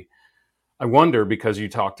today, I wonder, because you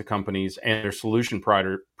talk to companies and their solution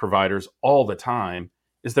providers all the time,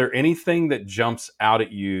 is there anything that jumps out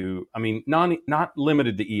at you? I mean, not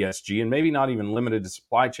limited to ESG and maybe not even limited to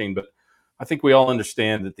supply chain, but I think we all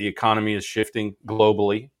understand that the economy is shifting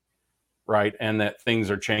globally, right? And that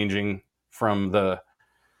things are changing from the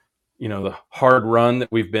hard run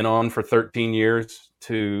that we've been on for 13 years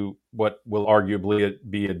to what will arguably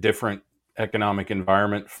be a different economic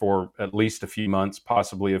environment for at least a few months,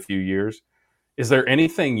 possibly a few years. Is there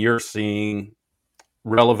anything you're seeing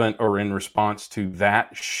relevant or in response to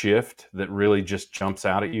that shift that really just jumps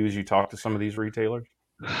out at you as you talk to some of these retailers?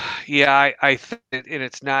 Yeah, I think, and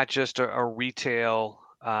it's not just a retail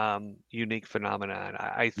unique phenomenon.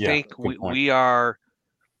 I think we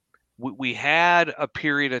had a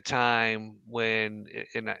period of time when,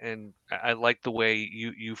 and I like the way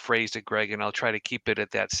you phrased it, Greg, and I'll try to keep it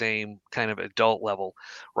at that same kind of adult level,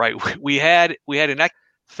 right? We had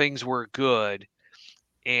things were good,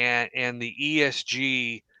 and the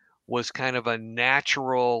ESG was kind of a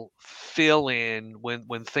natural fill in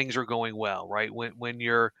when things are going well, right? When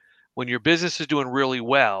your business is doing really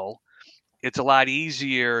well, it's a lot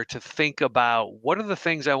easier to think about what are the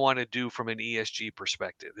things I want to do from an ESG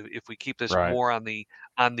perspective. If we keep this more on the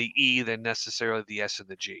E than necessarily the S and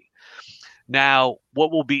the G. Now,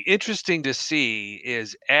 what will be interesting to see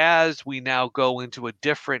is as we now go into a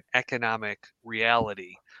different economic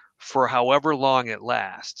reality for however long it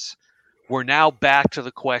lasts, we're now back to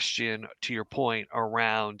the question, to your point,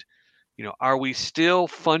 around, are we still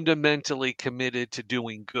fundamentally committed to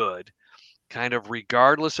doing good, kind of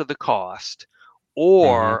regardless of the cost,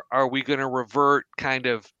 or are we going to revert kind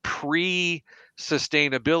of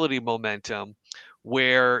pre-sustainability momentum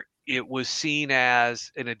where it was seen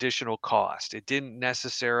as an additional cost? It didn't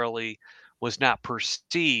necessarily, was not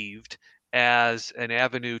perceived as an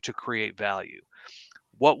avenue to create value.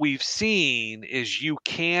 what we've seen is you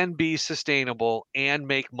can be sustainable and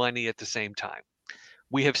make money at the same time.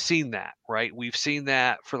 We have seen that, right? We've seen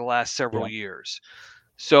that for the last several years.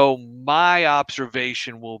 So my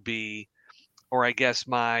observation will be, or I guess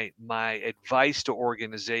my advice to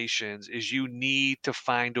organizations is you need to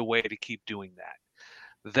find a way to keep doing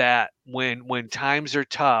that. That when times are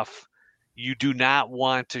tough, you do not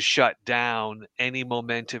want to shut down any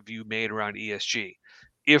momentum you made around ESG.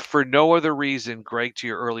 If for no other reason, Greg, to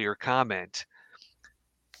your earlier comment,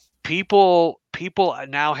 people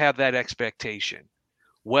now have that expectation.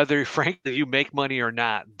 Whether frankly you make money or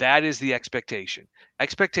not, that is the expectation.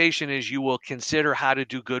 Expectation is you will consider how to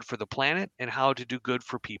do good for the planet and how to do good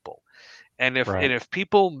for people. And if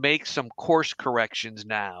people make some course corrections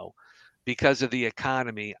now because of the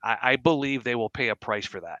economy, I believe they will pay a price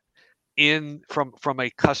for that from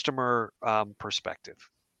a customer perspective.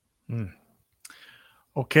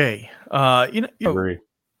 Okay. Agree.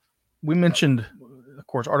 We mentioned, of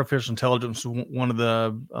course, artificial intelligence is one of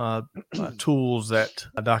the tools that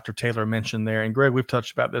Dr. Taylor mentioned there. And Greg, we've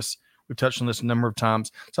touched on this a number of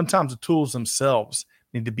times. Sometimes the tools themselves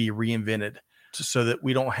need to be reinvented so that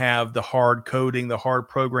we don't have the hard coding, the hard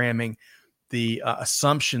programming, the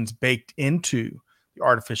assumptions baked into the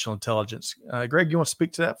artificial intelligence. Greg, you want to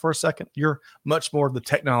speak to that for a second? You're much more of the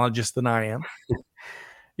technologist than I am.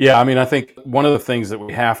 Yeah, I mean, I think one of the things that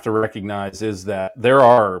we have to recognize is that there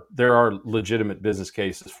are legitimate business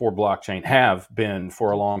cases for blockchain, have been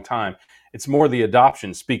for a long time. It's more the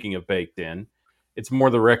adoption, speaking of baked in, it's more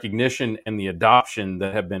the recognition and the adoption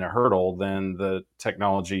that have been a hurdle than the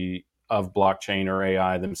technology of blockchain or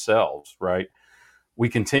AI themselves, right? We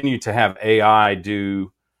continue to have AI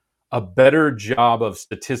do a better job of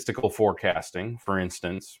statistical forecasting, for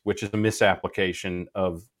instance, which is a misapplication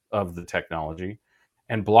of the technology.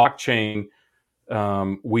 And blockchain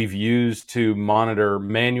we've used to monitor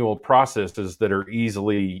manual processes that are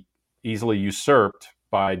easily usurped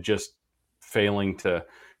by just failing to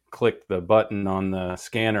click the button on the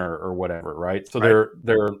scanner or whatever, right? So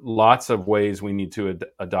there are lots of ways we need to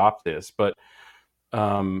adopt this, but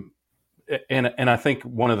and I think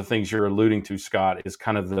one of the things you're alluding to, Scott, is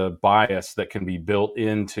kind of the bias that can be built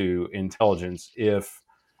into intelligence if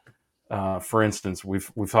for instance,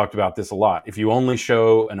 we've talked about this a lot. If you only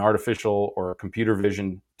show an artificial or computer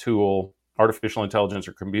vision tool, artificial intelligence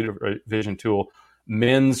or computer vision tool,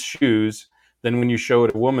 men's shoes, then when you show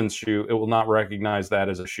it a woman's shoe, it will not recognize that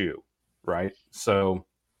as a shoe, right? So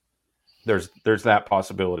there's that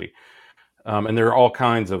possibility. And there are all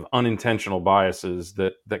kinds of unintentional biases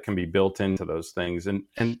that can be built into those things. And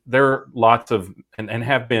there are lots of, and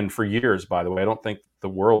have been for years, by the way, I don't think the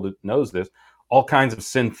world knows this, all kinds of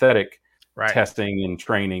synthetic testing and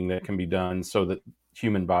training that can be done so that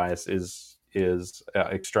human bias is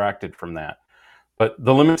extracted from that. But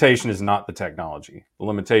the limitation is not the technology. The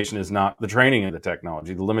limitation is not the training of the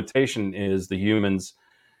technology. The limitation is the human's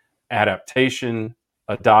adaptation,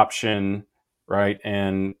 adoption, right,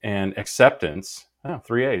 and acceptance. Oh,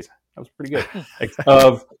 3 A's. That was pretty good.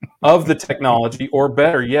 of the technology, or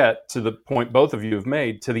better yet, to the point both of you have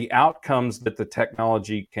made, to the outcomes that the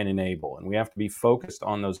technology can enable. And we have to be focused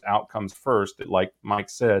on those outcomes first. Like Mike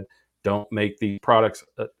said, don't make the products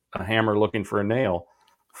a hammer looking for a nail.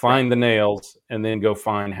 Find the nails and then go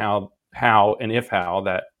find how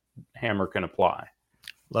that hammer can apply.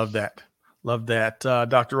 Love that.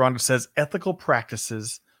 Dr. Rhonda says ethical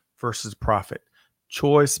practices versus profit.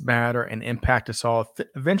 Choice, matter, and impact us all.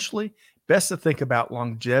 Eventually, best to think about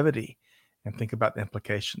longevity and think about the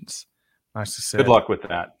implications. Nicely said. Good luck with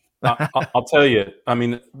that. I'll tell you, I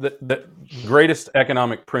mean, the greatest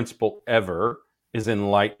economic principle ever is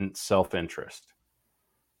enlightened self-interest,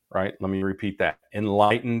 right? Let me repeat that.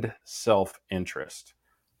 Enlightened self-interest.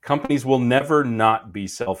 Companies will never not be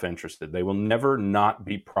self-interested. They will never not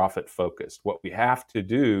be profit-focused. What we have to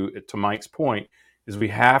do, to Mike's point, is we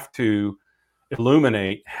have to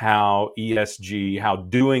illuminate how ESG, how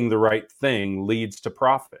doing the right thing leads to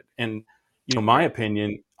profit. And, my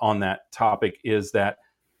opinion on that topic is that,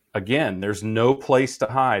 again, there's no place to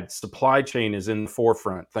hide. Supply chain is in the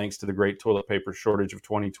forefront, thanks to the great toilet paper shortage of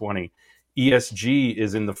 2020. ESG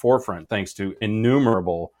is in the forefront, thanks to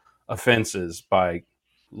innumerable offenses by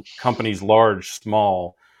companies, large,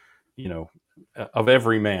 small, of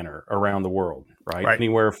every manner around the world, right?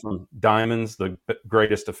 Anywhere from diamonds, the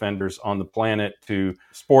greatest offenders on the planet, to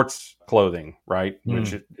sports clothing, right?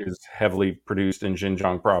 Which is heavily produced in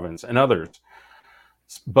Xinjiang province and others.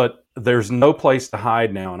 But there's no place to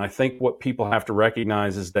hide now. And I think what people have to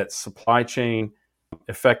recognize is that supply chain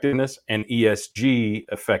effectiveness and ESG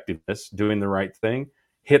effectiveness, doing the right thing,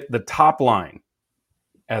 hit the top line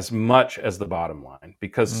as much as the bottom line,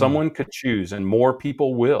 because someone could choose, and more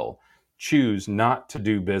people will choose, not to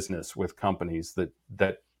do business with companies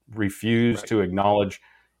that refuse to acknowledge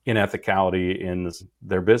unethicality in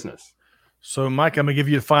their business. So, Mike, I'm going to give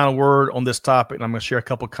you the final word on this topic, and I'm going to share a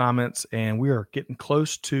couple of comments, and we are getting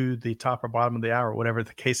close to the top or bottom of the hour, whatever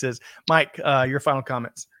the case is. Mike, your final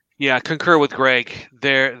comments. Yeah, I concur with Greg.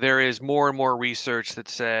 There is more and more research that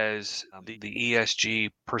says the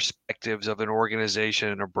ESG perspectives of an organization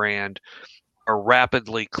and a brand are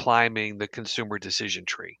rapidly climbing the consumer decision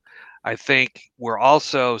tree. I think we're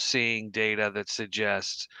also seeing data that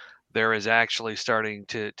suggests there is actually starting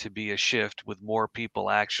to be a shift with more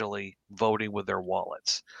people actually voting with their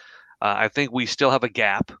wallets. I think we still have a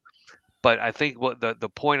gap, but I think what the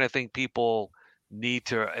point I think people need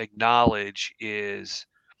to acknowledge is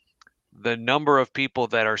the number of people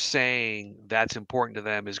that are saying that's important to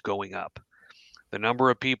them is going up. The number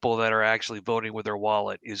of people that are actually voting with their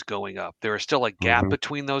wallet is going up. There is still a gap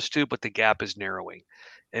between those two, but the gap is narrowing.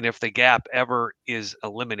 And if the gap ever is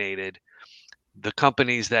eliminated, the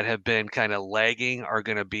companies that have been kind of lagging are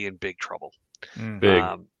going to be in big trouble. Big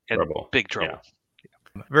trouble. Yeah.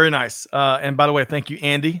 Very nice. And by the way, thank you,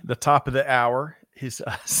 Andy. The top of the hour, he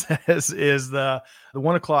says, is the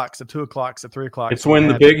 1 o'clock, the 2 o'clock, the 3 o'clock. It's when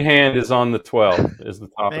the big hand is on the 12 is the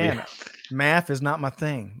top of the hour. Math is not my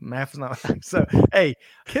thing. Math is not my thing. So, hey,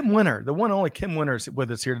 Kim Winter, the one and only Kim Winter is with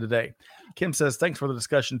us here today. Kim says, thanks for the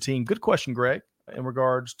discussion, team. Good question, Greg, in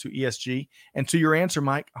regards to ESG. And to your answer,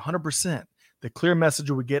 Mike, 100%. The clear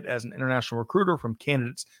message we get as an international recruiter from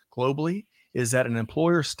candidates globally is that an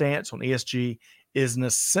employer's stance on ESG is an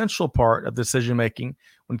essential part of decision-making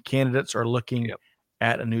when candidates are looking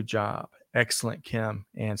at a new job. Excellent, Kim,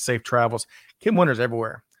 and safe travels. Kim Winter's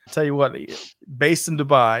everywhere. I'll tell you what, based in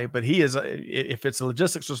Dubai, but he is, if it's a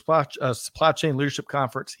logistics or supply chain leadership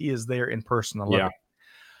conference, he is there in person. I love it.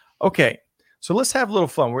 Okay, so let's have a little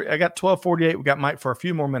fun. I got 12:48. We got Mike for a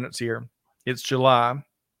few more minutes here. It's July.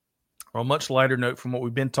 On a much lighter note from what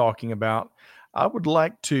we've been talking about, I would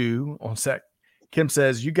like to, Kim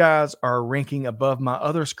says, you guys are ranking above my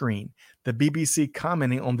other screen. The BBC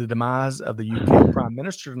commenting on the demise of the UK Prime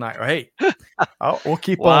Minister tonight. Hey, we'll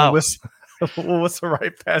keep on we'll whistle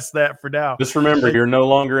right past that for now. Just remember, you're no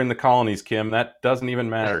longer in the colonies, Kim. That doesn't even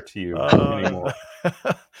matter to you anymore.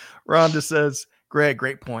 Rhonda says, Greg,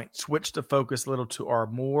 great point. Switch the focus a little to our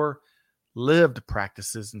more lived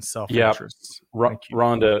practices and self-interest.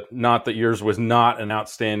 Rhonda, not that yours was not an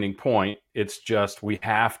outstanding point. It's just we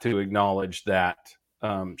have to acknowledge that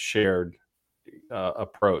shared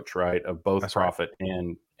approach, right, of both profit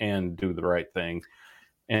and do the right thing.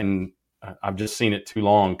 And I've just seen it too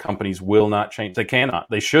long. Companies will not change. They cannot.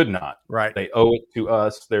 They should not. Right. They owe it to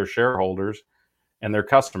us, their shareholders, and their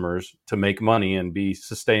customers to make money and be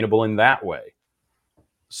sustainable in that way.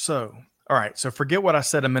 So, all right. So forget what I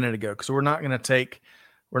said a minute ago, because we're not going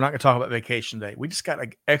to talk about vacation day. We just got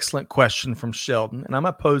an excellent question from Sheldon, and I'm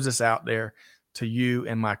going to pose this out there to you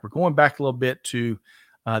and Mike. We're going back a little bit to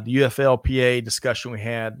the UFLPA discussion we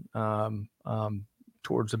had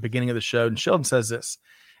towards the beginning of the show. And Sheldon says this,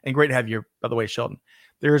 and great to have you, by the way, Sheldon.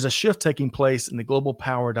 There is a shift taking place in the global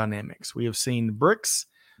power dynamics. We have seen BRICS,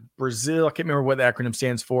 Brazil, I can't remember what the acronym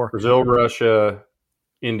stands for. Brazil, Russia,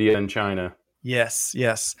 India, and China. Yes.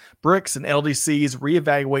 BRICS and LDCs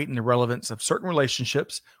reevaluating the relevance of certain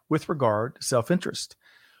relationships with regard to self-interest.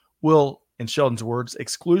 Will, in Sheldon's words,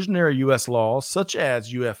 exclusionary U.S. laws such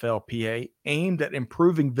as UFLPA aimed at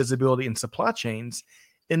improving visibility in supply chains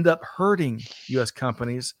end up hurting U.S.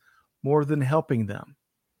 companies more than helping them?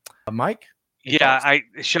 Mike? Yeah,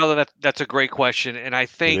 Sheldon, that's a great question, and I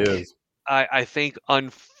think I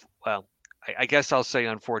guess I'll say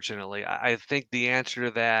unfortunately. I think the answer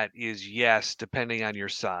to that is yes, depending on your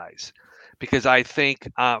size, because I think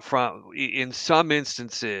in some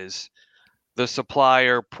instances, the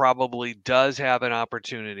supplier probably does have an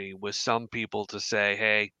opportunity with some people to say,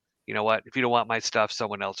 hey, you know what? If you don't want my stuff,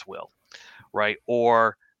 someone else will, right?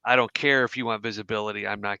 Or I don't care if you want visibility.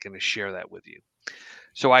 I'm not going to share that with you.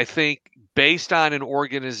 So I think based on an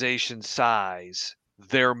organization size,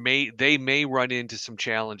 they may run into some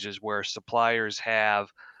challenges where suppliers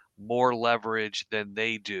have more leverage than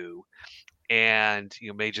they do, and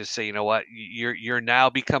you may just say, you know what, you're now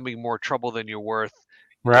becoming more trouble than you're worth.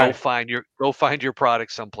 Right. Go find your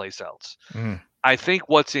product someplace else. I think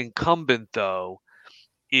what's incumbent though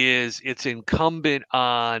is it's incumbent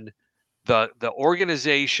on the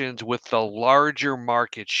organizations with the larger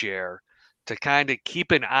market share to kind of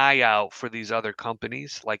keep an eye out for these other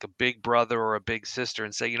companies, like a big brother or a big sister,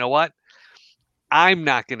 and say, you know what, I'm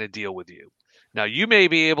not going to deal with you Now you may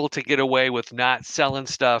be able to get away with not selling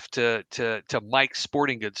stuff to Mike's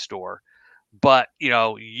sporting goods store, but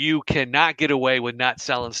you cannot get away with not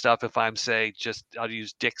selling stuff if I'm I'll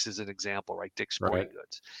use Dick's as an example, right? Dick's Sporting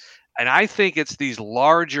Goods. And I think it's these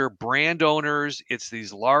larger brand owners, it's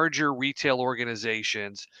these larger retail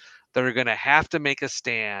organizations that are going to have to make a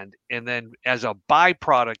stand. And then as a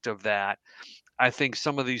byproduct of that, I think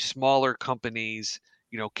some of these smaller companies,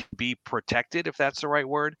 can be protected, if that's the right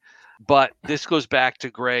word. But this goes back to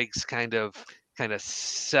Greg's kind of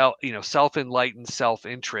self-enlightened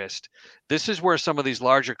self-interest. This is where some of these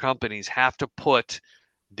larger companies have to put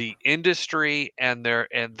the industry and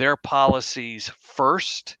their policies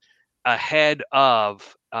first, ahead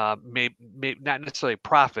of maybe not necessarily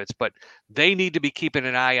profits, but they need to be keeping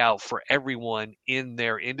an eye out for everyone in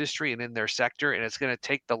their industry and in their sector, and it's going to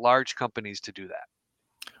take the large companies to do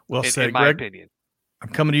that. Well said, in my opinion. I'm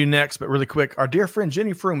coming to you next, but really quick, our dear friend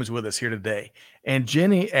Jenny Froome is with us here today, and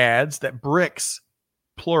Jenny adds that BRICS,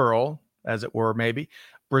 plural, as it were, maybe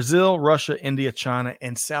Brazil, Russia, India, China,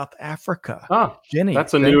 and South Africa. Oh, Jenny,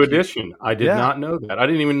 that's a new addition. I did not know that. I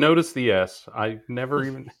didn't even notice the S. I never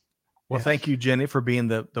even. Well, thank you, Jenny, for being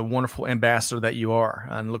the wonderful ambassador that you are,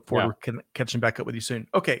 and look forward to catching back up with you soon.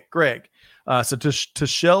 Okay, Greg. So to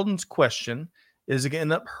Sheldon's question, is it going to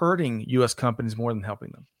end up hurting U.S. companies more than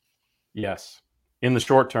helping them? Yes. In the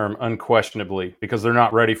short term, unquestionably, because they're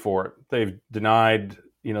not ready for it. They've denied,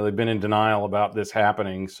 they've been in denial about this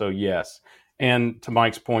happening. So yes. And to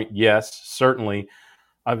Mike's point, yes, certainly.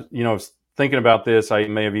 I was thinking about this. I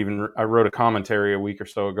wrote a commentary a week or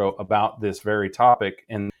so ago about this very topic.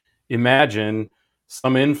 And imagine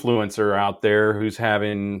some influencer out there who's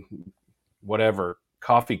having whatever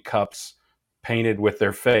coffee cups painted with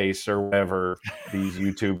their face or whatever these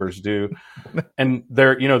YouTubers do. And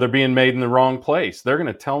they're being made in the wrong place. They're going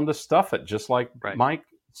to tell them to stuff it, just like Mike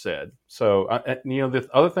said. So, the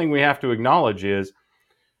other thing we have to acknowledge is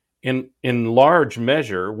in large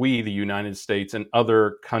measure, we, the United States and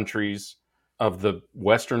other countries of the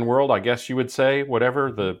Western world, I guess you would say,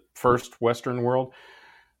 whatever, the first Western world,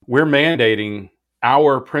 we're mandating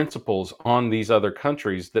our principles on these other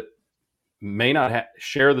countries that may not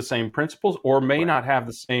share the same principles or may not have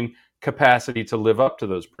the same capacity to live up to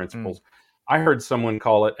those principles. I heard someone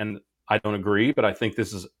call it, and I don't agree, but I think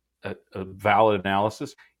this is a valid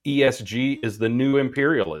analysis. ESG is the new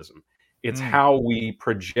imperialism. It's how we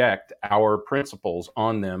project our principles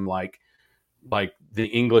on them, like the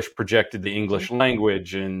English projected the English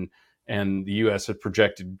language and the U.S. had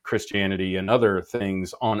projected Christianity and other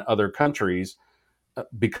things on other countries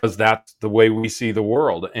because that's the way we see the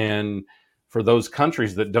world. And for those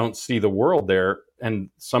countries that don't see the world there, and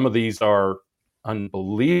some of these are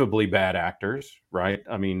unbelievably bad actors, right?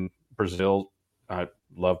 I mean, Brazil, I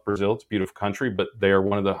love Brazil. It's a beautiful country, but they are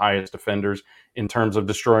one of the highest offenders in terms of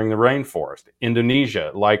destroying the rainforest.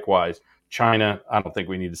 Indonesia, likewise. China, I don't think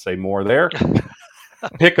we need to say more there.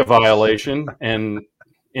 Pick a violation and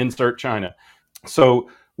insert China. So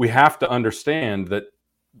we have to understand that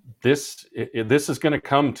this is going to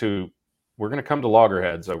come to, we're going to come to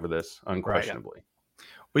loggerheads over this, unquestionably.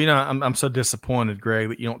 Well, I'm so disappointed, Greg,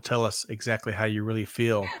 that you don't tell us exactly how you really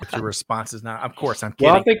feel with your responses now. Of course, I'm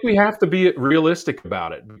kidding. Well, I think we have to be realistic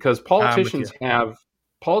about it because politicians have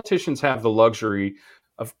the luxury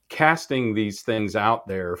of casting these things out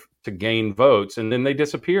there to gain votes, and then they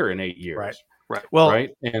disappear in 8 years. Right. Well,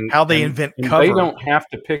 and how they invent cover. They don't have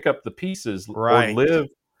to pick up the pieces or live,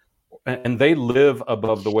 and they live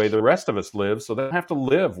above the way the rest of us live, so they don't have to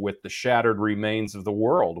live with the shattered remains of the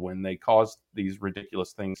world when they cause these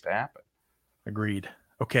ridiculous things to happen. Agreed.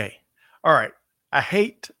 Okay. All right. I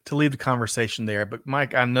hate to leave the conversation there, but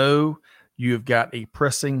Mike, I know you've got a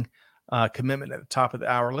pressing commitment at the top of the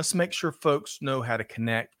hour. Let's make sure folks know how to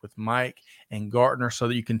connect with Mike and Gartner so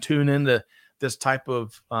that you can tune into this type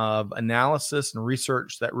of analysis and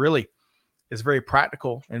research that really is very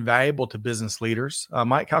practical and valuable to business leaders.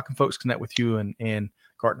 Mike, how can folks connect with you and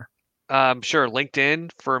Gartner? Sure.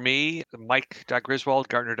 LinkedIn for me, Mike.Griswold,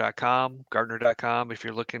 Gartner.com, if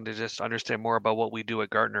you're looking to just understand more about what we do at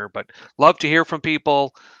Gartner. But love to hear from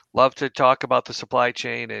people, love to talk about the supply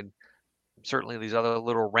chain and certainly these other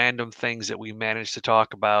little random things that we manage to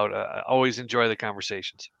talk about. I always enjoy the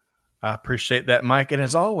conversations. I appreciate that, Mike. And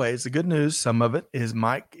as always, the good news, some of it is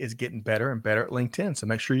Mike is getting better and better at LinkedIn. So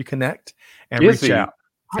make sure you connect and reach out.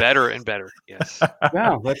 Better and better. Yes.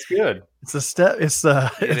 Yeah, that's good. It's a step. It's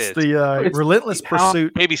the relentless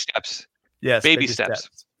pursuit. Baby steps. Yes. Baby steps.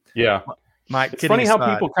 Yeah. Mike, it's funny how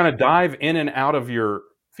people kind of dive in and out of your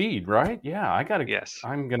feed, right? Yeah.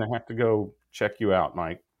 I'm going to have to go check you out,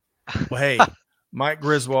 Mike. Well, hey, Mike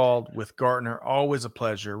Griswold with Gartner, always a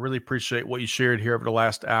pleasure. Really appreciate what you shared here over the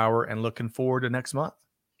last hour and looking forward to next month.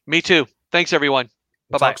 Me too. Thanks, everyone.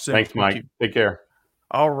 We'll Bye-bye. talk soon. Thanks, Mike. Thank Take care.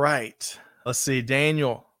 All right. Let's see.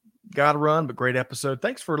 Daniel, got to run, but great episode.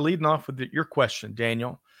 Thanks for leading off with your question,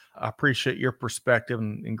 Daniel. I appreciate your perspective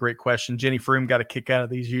and great question. Jenny Froome got a kick out of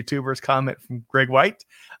these YouTubers comment from Greg White.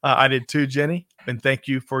 I did too, Jenny. And thank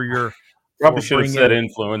you for your Probably should have said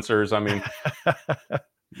influencers. I mean,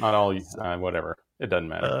 not all, whatever. It doesn't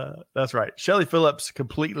matter. That's right. Shelly Phillips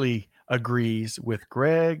completely agrees with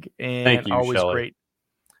Greg. And thank you, always Shelley. Great.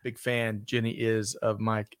 Big fan Jenny is of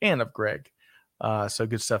Mike and of Greg. So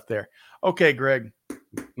good stuff there. Okay, Greg.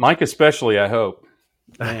 Mike especially, I hope.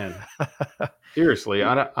 Man, seriously,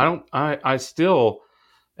 I still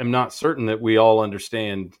am not certain that we all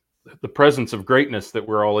understand the presence of greatness that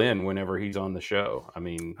we're all in whenever he's on the show. I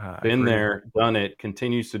mean, been there, done it,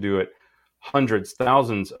 continues to do it. Hundreds,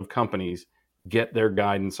 thousands of companies get their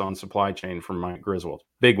guidance on supply chain from Mike Griswold.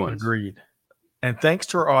 Big ones. Agreed. And thanks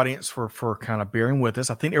to our audience for kind of bearing with us.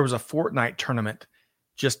 I think there was a Fortnite tournament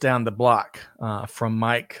just down the block from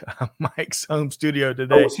Mike's home studio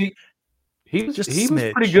today. Oh, he was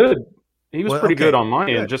pretty good. He was pretty good on my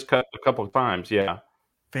end, just cut a couple of times. Yeah.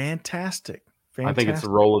 Fantastic. I think it's a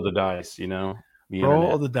roll of the dice,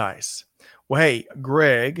 Roll of the dice. Well, hey,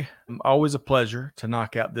 Greg, always a pleasure to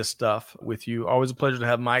knock out this stuff with you. Always a pleasure to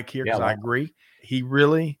have Mike here because I agree.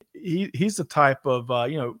 He's the type of,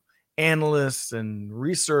 analysts and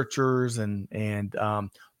researchers and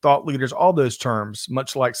thought leaders, all those terms,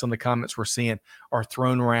 much like some of the comments we're seeing are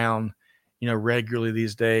thrown around, regularly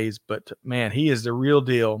these days. But man, he is the real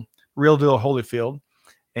deal Holyfield.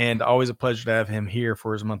 And always a pleasure to have him here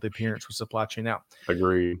for his monthly appearance with Supply Chain Now.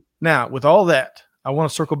 Agreed. Now, with all that, I want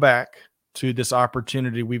to circle back to this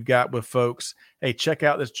opportunity we've got with folks. Hey, check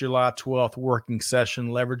out this July 12th working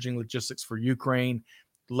session, Leveraging Logistics for Ukraine.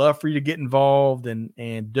 Love for you to get involved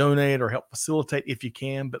and donate or help facilitate if you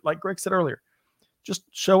can. But like Greg said earlier, just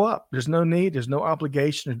show up. There's no need. There's no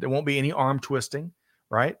obligation. There won't be any arm twisting,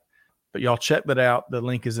 right? But y'all check that out. The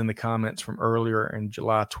link is in the comments from earlier in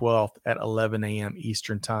July 12th at 11 a.m.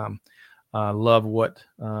 Eastern time. I love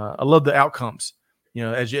the outcomes,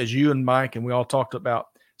 as you and Mike and we all talked about,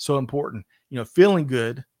 so important, feeling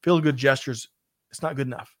good gestures. It's not good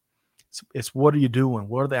enough. It's what are you doing?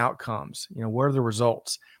 What are the outcomes? What are the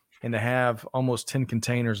results? And to have almost 10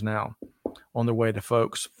 containers now on their way to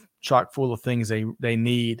folks, chock full of things they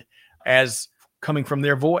need as coming from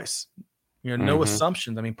their voice. No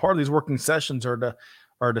assumptions. I mean, part of these working sessions are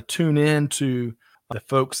to tune in to the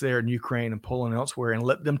folks there in Ukraine and Poland and elsewhere and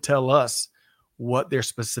let them tell us what their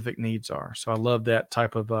specific needs are. So I love that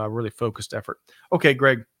type of really focused effort. Okay,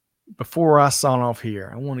 Greg, before I sign off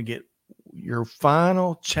here, I want to get your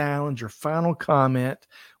final challenge, your final comment,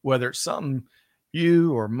 whether it's something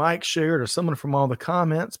you or Mike shared or someone from all the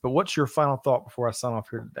comments, but what's your final thought before I sign off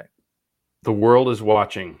here today? The world is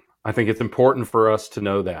watching. I think it's important for us to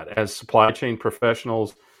know that as supply chain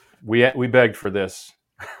professionals, we begged for this,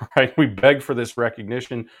 right? We begged for this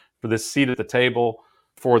recognition, for this seat at the table,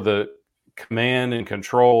 for the command and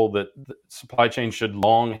control that the supply chain should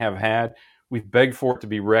long have had. We've begged for it to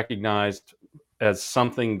be recognized as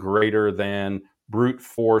something greater than brute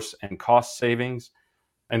force and cost savings.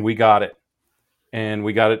 And we got it. And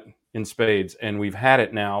we got it in spades. And we've had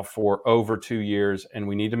it now for over 2 years. And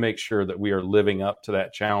we need to make sure that we are living up to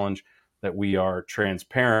that challenge, that we are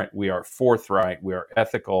transparent, we are forthright, we are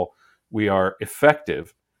ethical, we are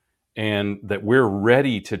effective, and that we're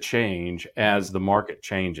ready to change as the market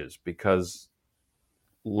changes. Because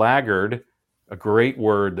laggard, a great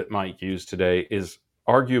word that Mike used today, is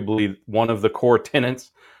arguably one of the core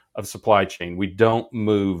tenets of supply chain. We don't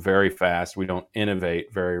move very fast. We don't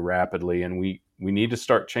innovate very rapidly. And we need to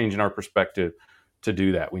start changing our perspective to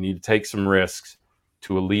do that. We need to take some risks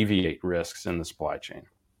to alleviate risks in the supply chain.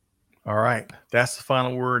 All right. That's the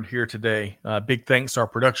final word here today. Big thanks to our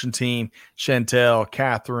production team, Chantel,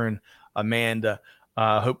 Catherine, Amanda.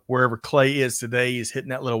 I hope wherever Clay is today, he's hitting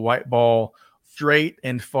that little white ball straight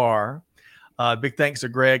and far. Big thanks to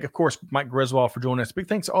Greg. Of course, Mike Griswold for joining us. Big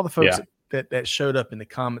thanks to all the folks that showed up in the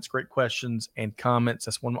comments. Great questions and comments.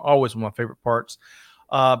 That's always one of my favorite parts.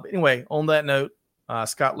 But anyway, on that note,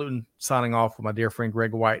 Scott Luton signing off with my dear friend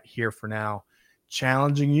Greg White here for now,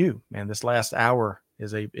 challenging you, man. This last hour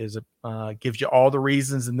gives you all the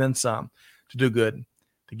reasons and then some to do good,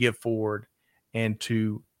 to give forward, and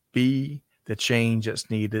to be the change that's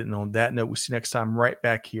needed. And on that note, we'll see you next time right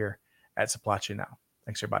back here at Supply Chain Now.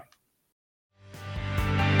 Thanks, everybody.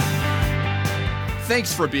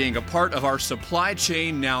 Thanks for being a part of our Supply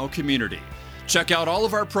Chain Now community. Check out all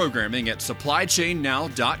of our programming at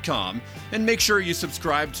supplychainnow.com and make sure you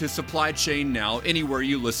subscribe to Supply Chain Now anywhere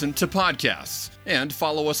you listen to podcasts. And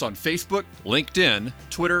follow us on Facebook, LinkedIn,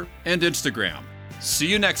 Twitter, and Instagram. See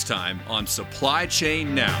you next time on Supply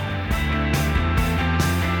Chain Now.